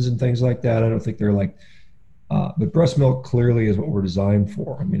trends and things like that. I don't think they're like, but breast milk clearly is what we're designed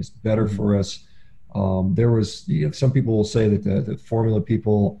for. I mean, it's better for us. There was, some people will say that the formula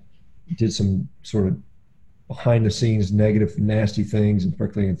people did some sort of behind the scenes negative, nasty things, and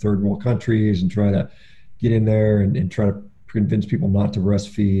particularly in third world countries, and try to get in there and try to convince people not to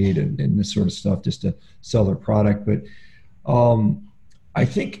breastfeed and this sort of stuff just to sell their product. But I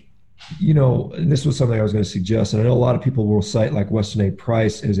think, and this was something I was going to suggest, and I know a lot of people will cite like Weston A.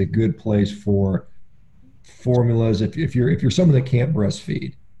 Price as a good place for formulas. If you're someone that can't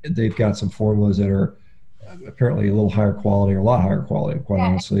breastfeed, they've got some formulas that are apparently a little higher quality, or a lot higher quality, quite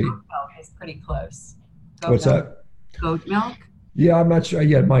honestly. Goat milk is pretty close. What's that? Goat milk? Yeah, I'm not sure.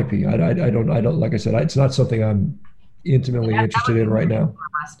 Yeah, it might be. I don't, like I said, it's not something I'm intimately interested in right now.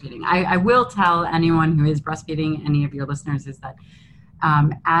 Breastfeeding. I will tell anyone who is breastfeeding, any of your listeners, is that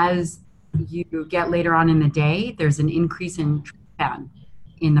as you get later on in the day, there's an increase in tryptophan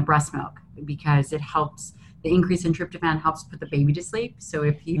in the breast milk, because it helps. The increase in tryptophan helps put the baby to sleep. So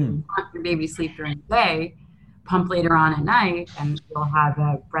if you want your baby to sleep during the day, pump later on at night, and you'll have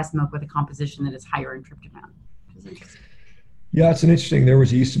a breast milk with a composition that is higher in tryptophan. Which is interesting. Yeah, it's an interesting.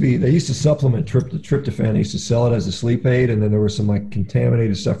 They used to supplement tryptophan. They used to sell it as a sleep aid, and then there was some like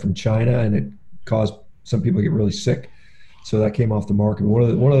contaminated stuff from China, and it caused some people to get really sick. So that came off the market.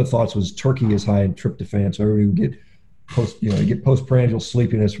 One of the thoughts was turkey is high in tryptophan, so everybody would get postprandial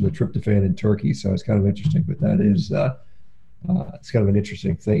sleepiness from the tryptophan in turkey. So it's kind of interesting, but that is it's kind of an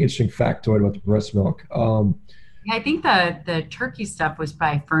interesting factoid about the breast milk. Yeah, I think the turkey stuff was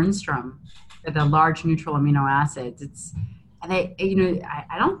by Fernstrom, the large neutral amino acids. I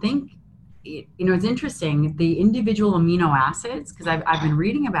don't think, it's interesting, the individual amino acids, because I've been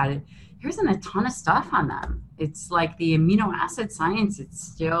reading about it, there isn't a ton of stuff on them. It's like the amino acid science, it's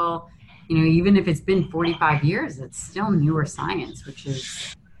still, even if it's been 45 years, it's still newer science, which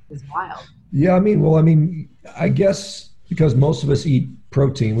is wild. Yeah, I guess because most of us eat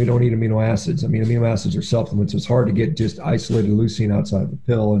protein, we don't eat amino acids. I mean, amino acids are supplements. It's hard to get just isolated leucine outside of the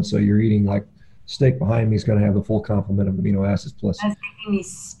pill. And so you're eating, like steak behind me is going to have the full complement of amino acids plus. That's making me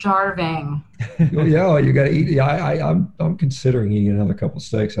starving. Yeah, you got to eat. Yeah, I'm considering eating another couple of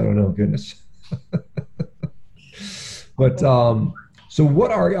steaks. I don't know. Goodness. But so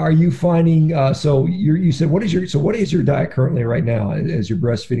what are you finding? So you said, what is your diet currently right now as you're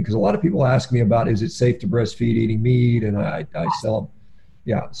breastfeeding? Because a lot of people ask me about, is it safe to breastfeed eating meat? And I sell them.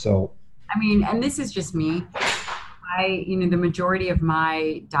 Yeah. So, and this is just me. The majority of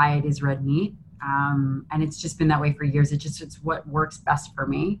my diet is red meat. And it's just been that way for years. It's what works best for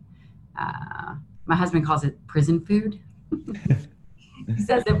me. My husband calls it prison food. He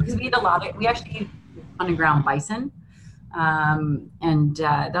says that because we actually eat on ground bison.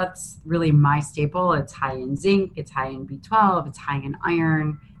 That's really my staple. It's high in zinc, it's high in B12, it's high in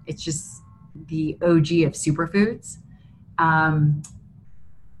iron. It's just the OG of superfoods. Um,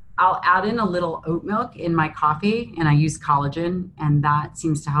 I'll add in a little oat milk in my coffee, and I use collagen, and that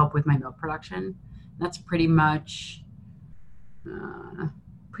seems to help with my milk production. That's pretty much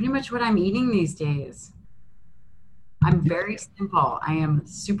what I'm eating these days. I'm very simple. I am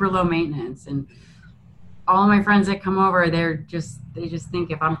super low maintenance, and all of my friends that come over, they just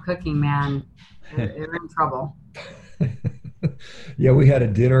think if I'm cooking, man, they're in trouble. Yeah, we had a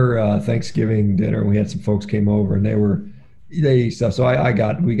dinner, Thanksgiving dinner. And we had some folks came over, and they eat stuff. So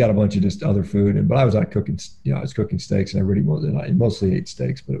we got a bunch of just other food, but I was out cooking. I was cooking steaks, and I mostly ate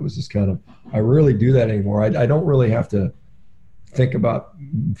steaks. But it was just kind of, I rarely do that anymore. I don't really have to think about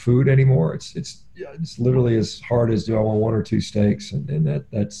food anymore. It's literally as hard as, do I want one or two steaks, and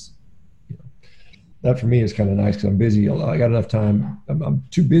that's that for me is kind of nice because I'm busy. I got enough time. I'm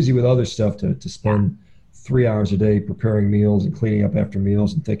too busy with other stuff to spend 3 hours a day preparing meals and cleaning up after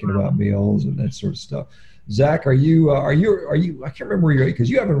meals and thinking about meals and that sort of stuff. Zach, are you? I can't remember where you're at,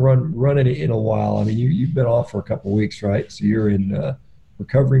 because you haven't run in a while. I mean, you've been off for a couple of weeks, right? So you're in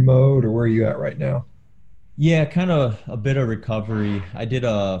recovery mode, or where are you at right now? Yeah, kind of a bit of recovery. I did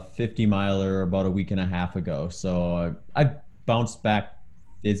a 50 miler about a week and a half ago. So I bounced back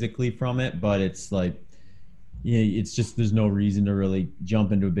physically from it, but it's like, yeah, it's just, there's no reason to really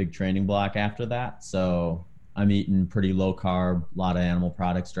jump into a big training block after that. So I'm eating pretty low carb, a lot of animal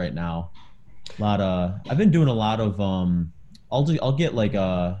products right now. I've been doing a lot of, I'll get like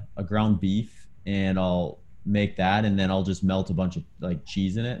a ground beef, and I'll make that, and then I'll just melt a bunch of like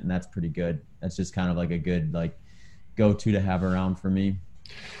cheese in it, and that's pretty good. That's just kind of like a good like go-to to have around for me.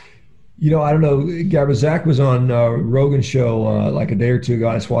 I don't know, Gabby, Zach was on Rogan's show like a day or two ago.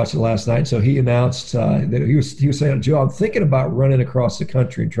 I just watched it last night. So he announced that he was saying, Joe, I'm thinking about running across the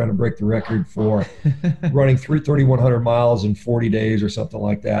country and trying to break the record for running 3,100 miles in 40 days or something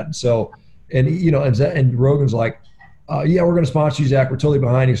like that. And so, and Rogan's like, yeah, we're going to sponsor you, Zach. We're totally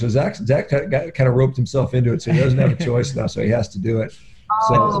behind you. So Zach kind of roped himself into it. So he doesn't have a choice now. So he has to do it.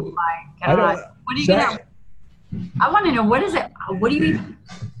 Oh my God. What are you going to, I want to know, what is it? What do you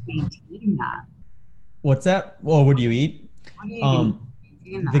maintaining that? What's that? Well, what do you eat? What do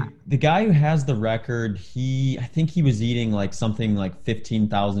you the guy who has the record, I think he was eating like something like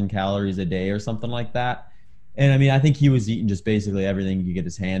 15,000 calories a day or something like that. And I mean, I think he was eating just basically everything he could get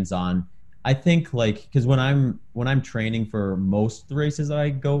his hands on. I think like, because when I'm training for most of the races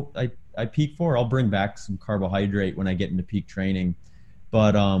that I peak for, I'll bring back some carbohydrate when I get into peak training.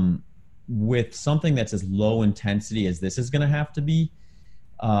 But with something that's as low intensity as this is going to have to be,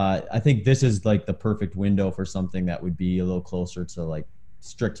 I think this is like the perfect window for something that would be a little closer to like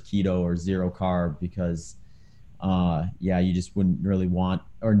strict keto or zero carb, because you just wouldn't really want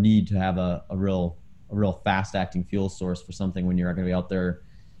or need to have a real fast acting fuel source for something when you're going to be out there,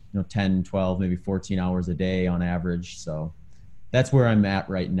 10, 12, maybe 14 hours a day on average. So that's where I'm at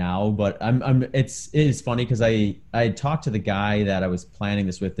right now. But it is funny because I talked to the guy that I was planning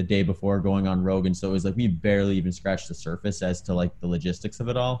this with the day before going on Rogan. So it was like, we barely even scratched the surface as to like the logistics of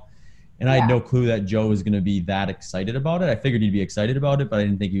it all. And I had no clue that Joe was going to be that excited about it. I figured he'd be excited about it, but I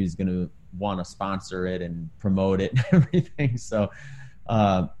didn't think he was going to want to sponsor it and promote it and everything. So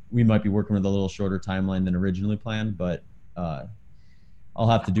we might be working with a little shorter timeline than originally planned, but I'll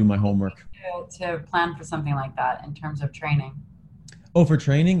have to do my homework. To plan for something like that in terms of training. Oh, for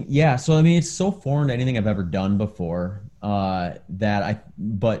training? Yeah. So, I mean, it's so foreign to anything I've ever done before but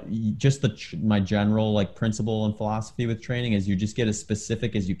just my general like principle and philosophy with training is you just get as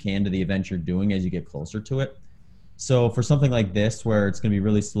specific as you can to the event you're doing as you get closer to it. So for something like this, where it's going to be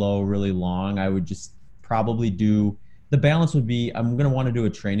really slow, really long, I would just probably the balance would be, I'm going to want to do a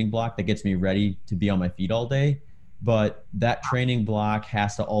training block that gets me ready to be on my feet all day. But that training block I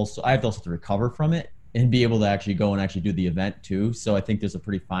have to also recover from it and be able to actually go and actually do the event too. So I think there's a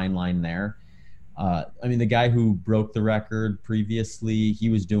pretty fine line there. I mean, the guy who broke the record previously, he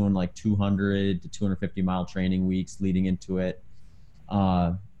was doing like 200 to 250 mile training weeks leading into it.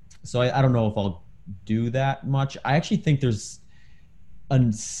 So I don't know if I'll do that much. I actually think there's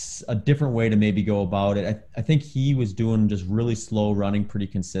a different way to maybe go about it. I think he was doing just really slow running, pretty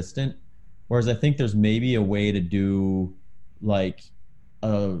consistent. Whereas I think there's maybe a way to do like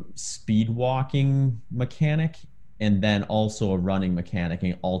a speed walking mechanic and then also a running mechanic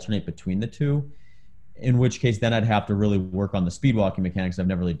and alternate between the two, in which case then I'd have to really work on the speed walking mechanics. I've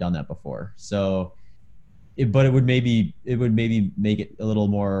never really done that before. So, it would maybe make it a little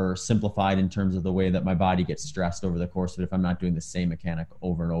more simplified in terms of the way that my body gets stressed over the course of it if I'm not doing the same mechanic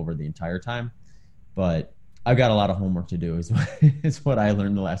over and over the entire time. but I've got a lot of homework to do is what I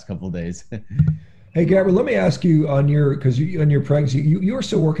learned the last couple of days. Hey, Gabrielle, let me ask you on because on your pregnancy, you were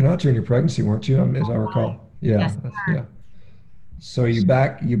still working out during your pregnancy, weren't you? As I recall. Yeah, Yes, yeah. So you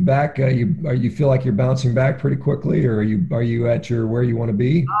feel like you're bouncing back pretty quickly, or are you at your where you want to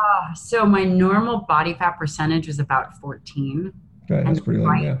be? so my normal body fat percentage is about 14. Okay, And that's pretty low.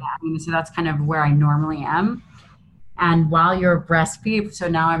 right, Yeah. I mean, so that's kind of where I normally am. And while you're breastfeeding, so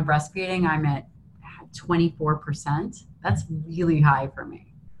now I'm breastfeeding, I'm at 24%. That's really high for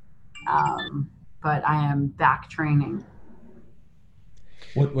me. But I am back training.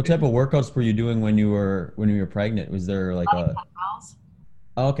 What type of workouts were you doing when you were pregnant? Was there like a Kettlebells.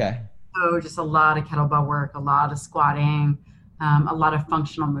 oh, okay. So just a lot of kettlebell work, a lot of squatting, a lot of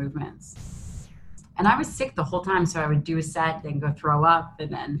functional movements. And I was sick the whole time, so I would do a set, then go throw up,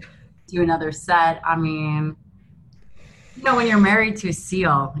 and then do another set. I mean, when you're married to a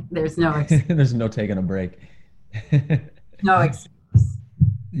SEAL, there's There's no taking a break. no excuse.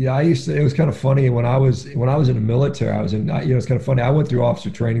 Yeah, I used to. It was kind of funny when I was in the military. I was in. It's kind of funny. I went through officer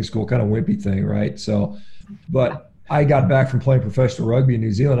training school, kind of wimpy thing, right? So, but I got back from playing professional rugby in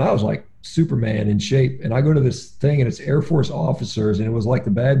New Zealand. I was like Superman in shape, and I go to this thing, and it's Air Force officers, and it was like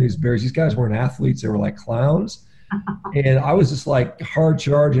the Bad News Bears. These guys weren't athletes; they were like clowns. And I was just like hard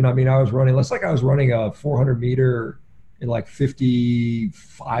charging. I mean, I was running. It's like I was running a 400 meter in like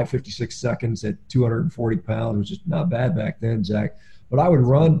 55, 56 seconds at 240 pounds, which is not bad back then, Zach. But I would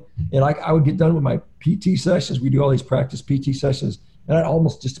run, and I would get done with my PT sessions. We do all these practice PT sessions, and I'd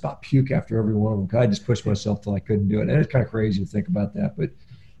almost just about puke after every one of them. I just pushed myself till I couldn't do it. And it's kind of crazy to think about that, but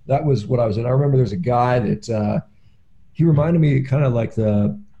that was what I was in. I remember there's a guy that he reminded me kind of like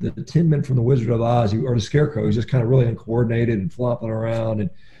the Tin Man from the Wizard of Oz, or the Scarecrow. He was just kind of really uncoordinated and flopping around. And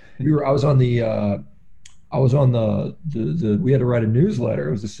I was on the we had to write a newsletter.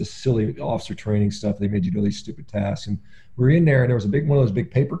 It was just this silly officer training stuff. They made you do all these stupid tasks, and we were in there, and there was one of those big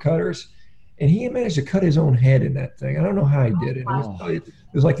paper cutters, and he had managed to cut his own head in that thing. I don't know how he did it. It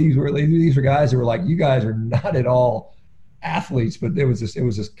was like these were guys that were like, you guys are not at all athletes, but it was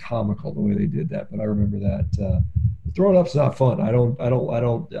just comical the way they did that. But I remember that throwing up's not fun. I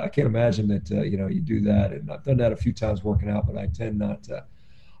can't imagine that you do that. And I've done that a few times working out, but I tend not to.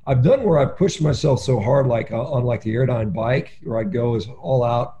 I've done where I've pushed myself so hard, like on like the Airdyne bike, where I'd go as all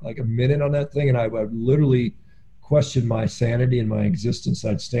out like a minute on that thing, and I would literally question my sanity and my existence.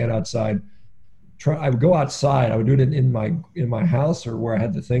 I'd stand outside. I would go outside. I would do it in my house or where I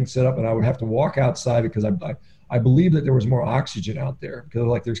had the thing set up, and I would have to walk outside because I believe that there was more oxygen out there, because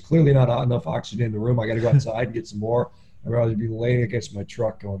like there's clearly not enough oxygen in the room. I got to go outside and get some more. I'd rather be laying against my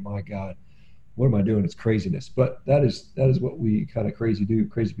truck going, my God, what am I doing? It's craziness. But that is what we kind of crazy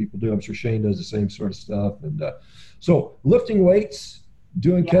people do. I'm sure Shane does the same sort of stuff. And so lifting weights,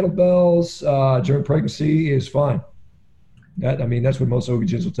 doing kettlebells during pregnancy is fine. That's what most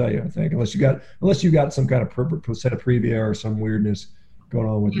OB-GYNs will tell you, I think, unless you got some kind of set of previa or some weirdness going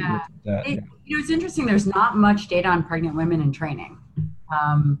on with that. It's interesting. There's not much data on pregnant women in training,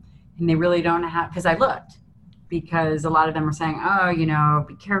 and they really don't have. Because I looked, because a lot of them are saying, oh,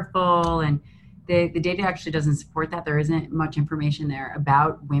 be careful, and the data actually doesn't support that. There isn't much information there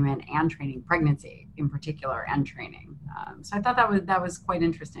about women and training, pregnancy in particular, and training. So I thought that was quite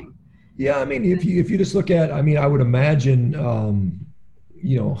interesting. Yeah, I mean, if you just look at, I would imagine,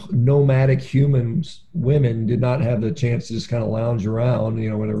 nomadic humans, women did not have the chance to just kind of lounge around,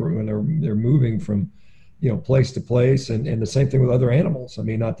 when they're moving from, place to place, and the same thing with other animals. I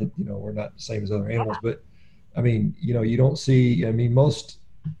mean, not that, we're not the same as other animals, but I mean, you don't see, most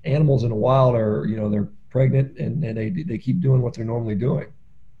animals in the wild are, they're pregnant and they keep doing what they're normally doing.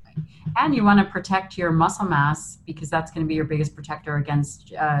 And you want to protect your muscle mass, because that's going to be your biggest protector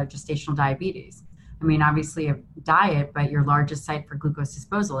against gestational diabetes. I mean, obviously a diet, but your largest site for glucose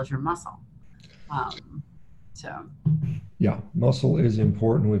disposal is your muscle. Yeah, muscle is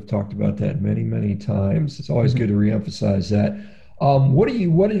important. We've talked about that many, many times. It's always good to reemphasize that. What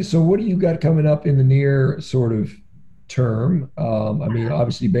do you got coming up in the near sort of term?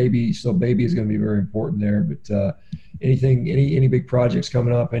 Obviously baby is going to be very important there, but any big projects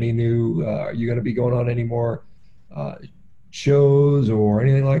coming up, any new, are you going to be going on any more shows or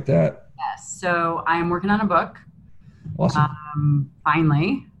anything like that? Yes. So I'm working on a book. Awesome.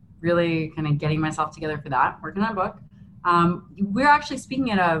 Finally, really kind of getting myself together for that, working on a book. We're actually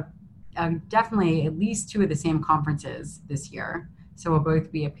speaking at definitely at least two of the same conferences this year. So we'll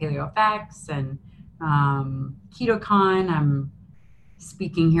both be at PaleoFX and KetoCon. I'm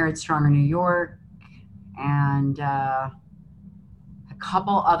speaking here at Stronger New York, and a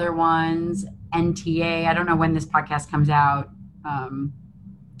couple other ones. NTA. I don't know when this podcast comes out,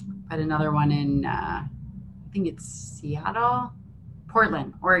 put another one in, I think it's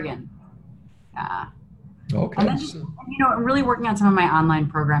Portland, Oregon. Okay. And then just, I'm really working on some of my online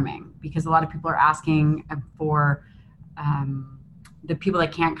programming, because a lot of people are asking for the people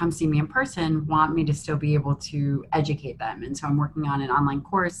that can't come see me in person want me to still be able to educate them. And so I'm working on an online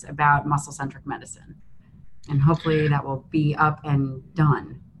course about muscle-centric medicine. And hopefully that will be up and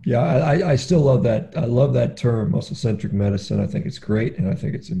done. Yeah, I still love that. I love that term, muscle-centric medicine. I think it's great, and I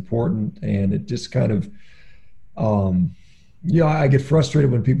think it's important. And it just kind of, I get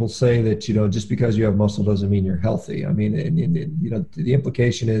frustrated when people say that, just because you have muscle doesn't mean you're healthy. I mean, and the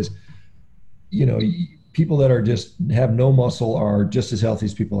implication is, people that are just have no muscle are just as healthy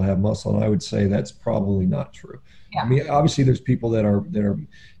as people that have muscle. And I would say that's probably not true. Yeah. I mean, obviously there's people that are,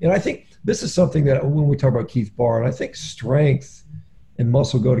 and I think this is something that when we talk about Keith Baar, and I think strength and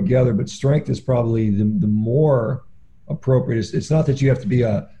muscle go together, but strength is probably the more appropriate. It's not that you have to be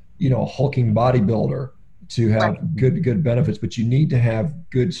a hulking bodybuilder to have good benefits, but you need to have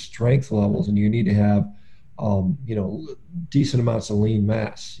good strength levels, and you need to have decent amounts of lean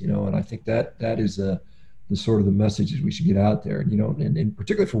mass, and I think that is the sort of the messages we should get out there, and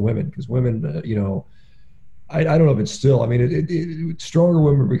particularly for women, because women, I don't know if it's still, I mean, stronger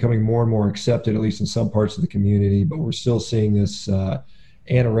women are becoming more and more accepted, at least in some parts of the community, but we're still seeing this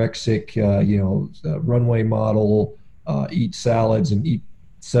anorexic, runway model, eat salads and eat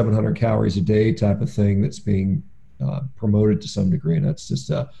 700 calories a day type of thing that's being promoted to some degree. And that's just,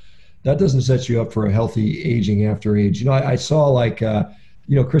 that doesn't set you up for a healthy aging after age. I saw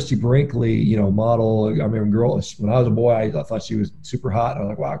Christy Brinkley, model. I remember girl, when I was a boy, I thought she was super hot. I was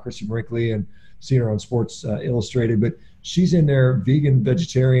like, wow, Christy Brinkley, and seen her on Sports Illustrated, but she's in there vegan,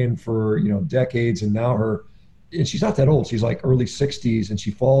 vegetarian for, decades. And now and she's not that old. She's like early 60s, and she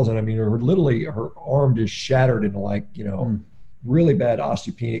falls. And I mean, her arm is shattered into really bad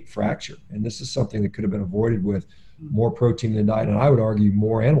osteopenic fracture. And this is something that could have been avoided with more protein in the diet. And I would argue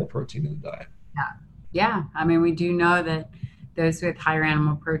more animal protein in the diet. Yeah. I mean, we do know that those with higher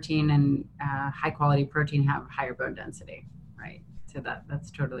animal protein and high quality protein have higher bone density, right? So that's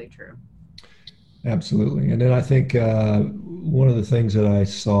totally true. Absolutely. And then I think one of the things that I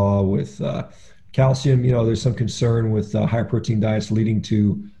saw with calcium, there's some concern with higher protein diets leading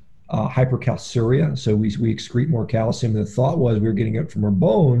to hypercalciuria. So we excrete more calcium. The thought was we were getting it from our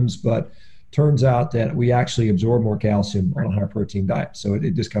bones, but turns out that we actually absorb more calcium on a higher protein diet. So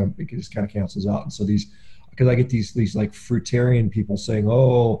it just kind of cancels out. And so because I get these like fruitarian people saying,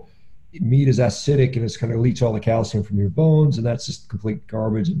 oh, meat is acidic and it's going to leach all the calcium from your bones. And that's just complete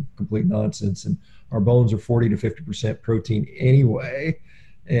garbage and complete nonsense. And our bones are 40 to 50% protein anyway.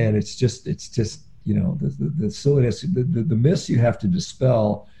 And it's just, the silliness, the myths you have to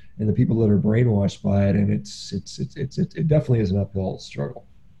dispel, and the people that are brainwashed by it. And it definitely is an uphill struggle.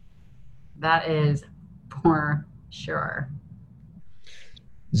 That is for sure.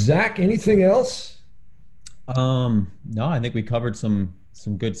 Zach, anything else? No, I think we covered some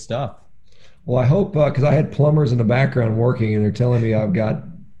good stuff. Well, I hope, because I had plumbers in the background working, and they're telling me I've got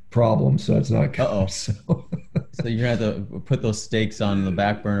problems, so it's not good. Uh-oh. So you're going to have to put those steaks on the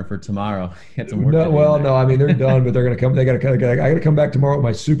back burner for tomorrow. Get some work no, I mean, they're done, but they're going to come. I got to come back tomorrow with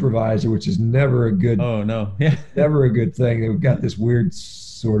my supervisor, which is never a good. Oh no, yeah, never a good thing. They've got this weird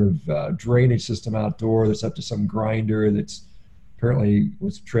sort of drainage system outdoor that's up to some grinder that's apparently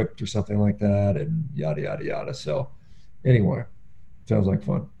was tripped or something like that, and yada yada yada. So anyway, sounds like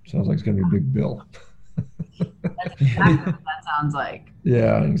fun. Sounds like it's going to be a big bill. That's exactly what that sounds like.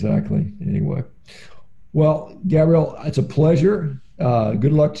 Yeah, exactly. Anyway. Well, Gabrielle, it's a pleasure.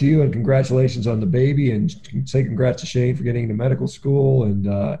 Good luck to you, and congratulations on the baby, and say congrats to Shane for getting into medical school. And,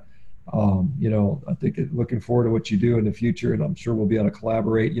 I think looking forward to what you do in the future, and I'm sure we'll be able to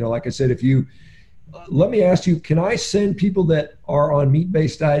collaborate. Like I said, let me ask you, can I send people that are on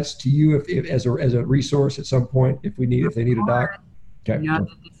meat-based diets to you if as a resource at some point if they need a doc? Okay. That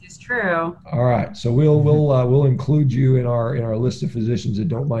this is true. All right. So we'll include you in our list of physicians that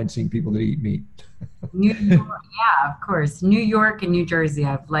don't mind seeing people that eat meat. New York, yeah, of course. New York and New Jersey,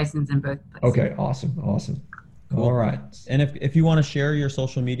 I have license in both places. Okay, awesome. Cool. All right. And if you want to share your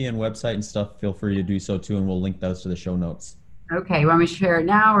social media and website and stuff, feel free to do so too, and we'll link those to the show notes. Okay, you want me to share it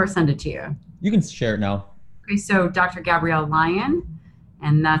now or send it to you? You can share it now. Okay, so Dr. Gabrielle Lyon,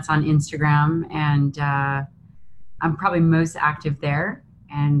 and that's on Instagram, and I'm probably most active there.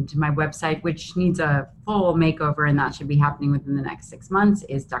 And my website, which needs a full makeover, and that should be happening within the next 6 months,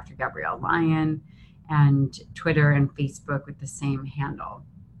 is Dr. Gabrielle Lyon, and Twitter and Facebook with the same handle.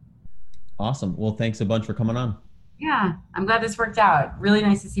 Awesome. Well, thanks a bunch for coming on. Yeah, I'm glad this worked out. Really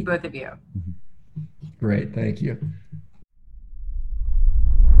nice to see both of you. Great. Thank you.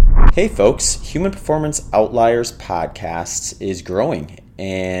 Hey folks, Human Performance Outliers podcast is growing,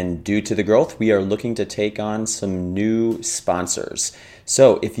 and due to the growth, we are looking to take on some new sponsors.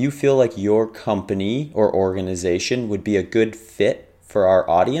 So if you feel like your company or organization would be a good fit for our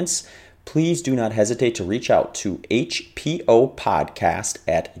audience, please do not hesitate to reach out to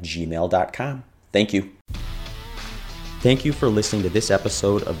hpopodcast@gmail.com. Thank you. Thank you for listening to this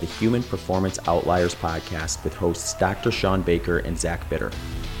episode of the Human Performance Outliers podcast with hosts Dr. Sean Baker and Zach Bitter.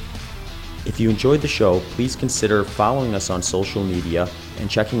 If you enjoyed the show, please consider following us on social media and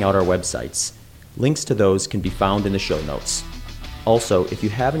checking out our websites. Links to those can be found in the show notes. Also, if you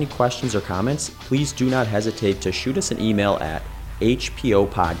have any questions or comments, please do not hesitate to shoot us an email at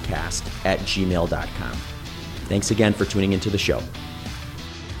hpopodcast@gmail.com. Thanks again for tuning into the show.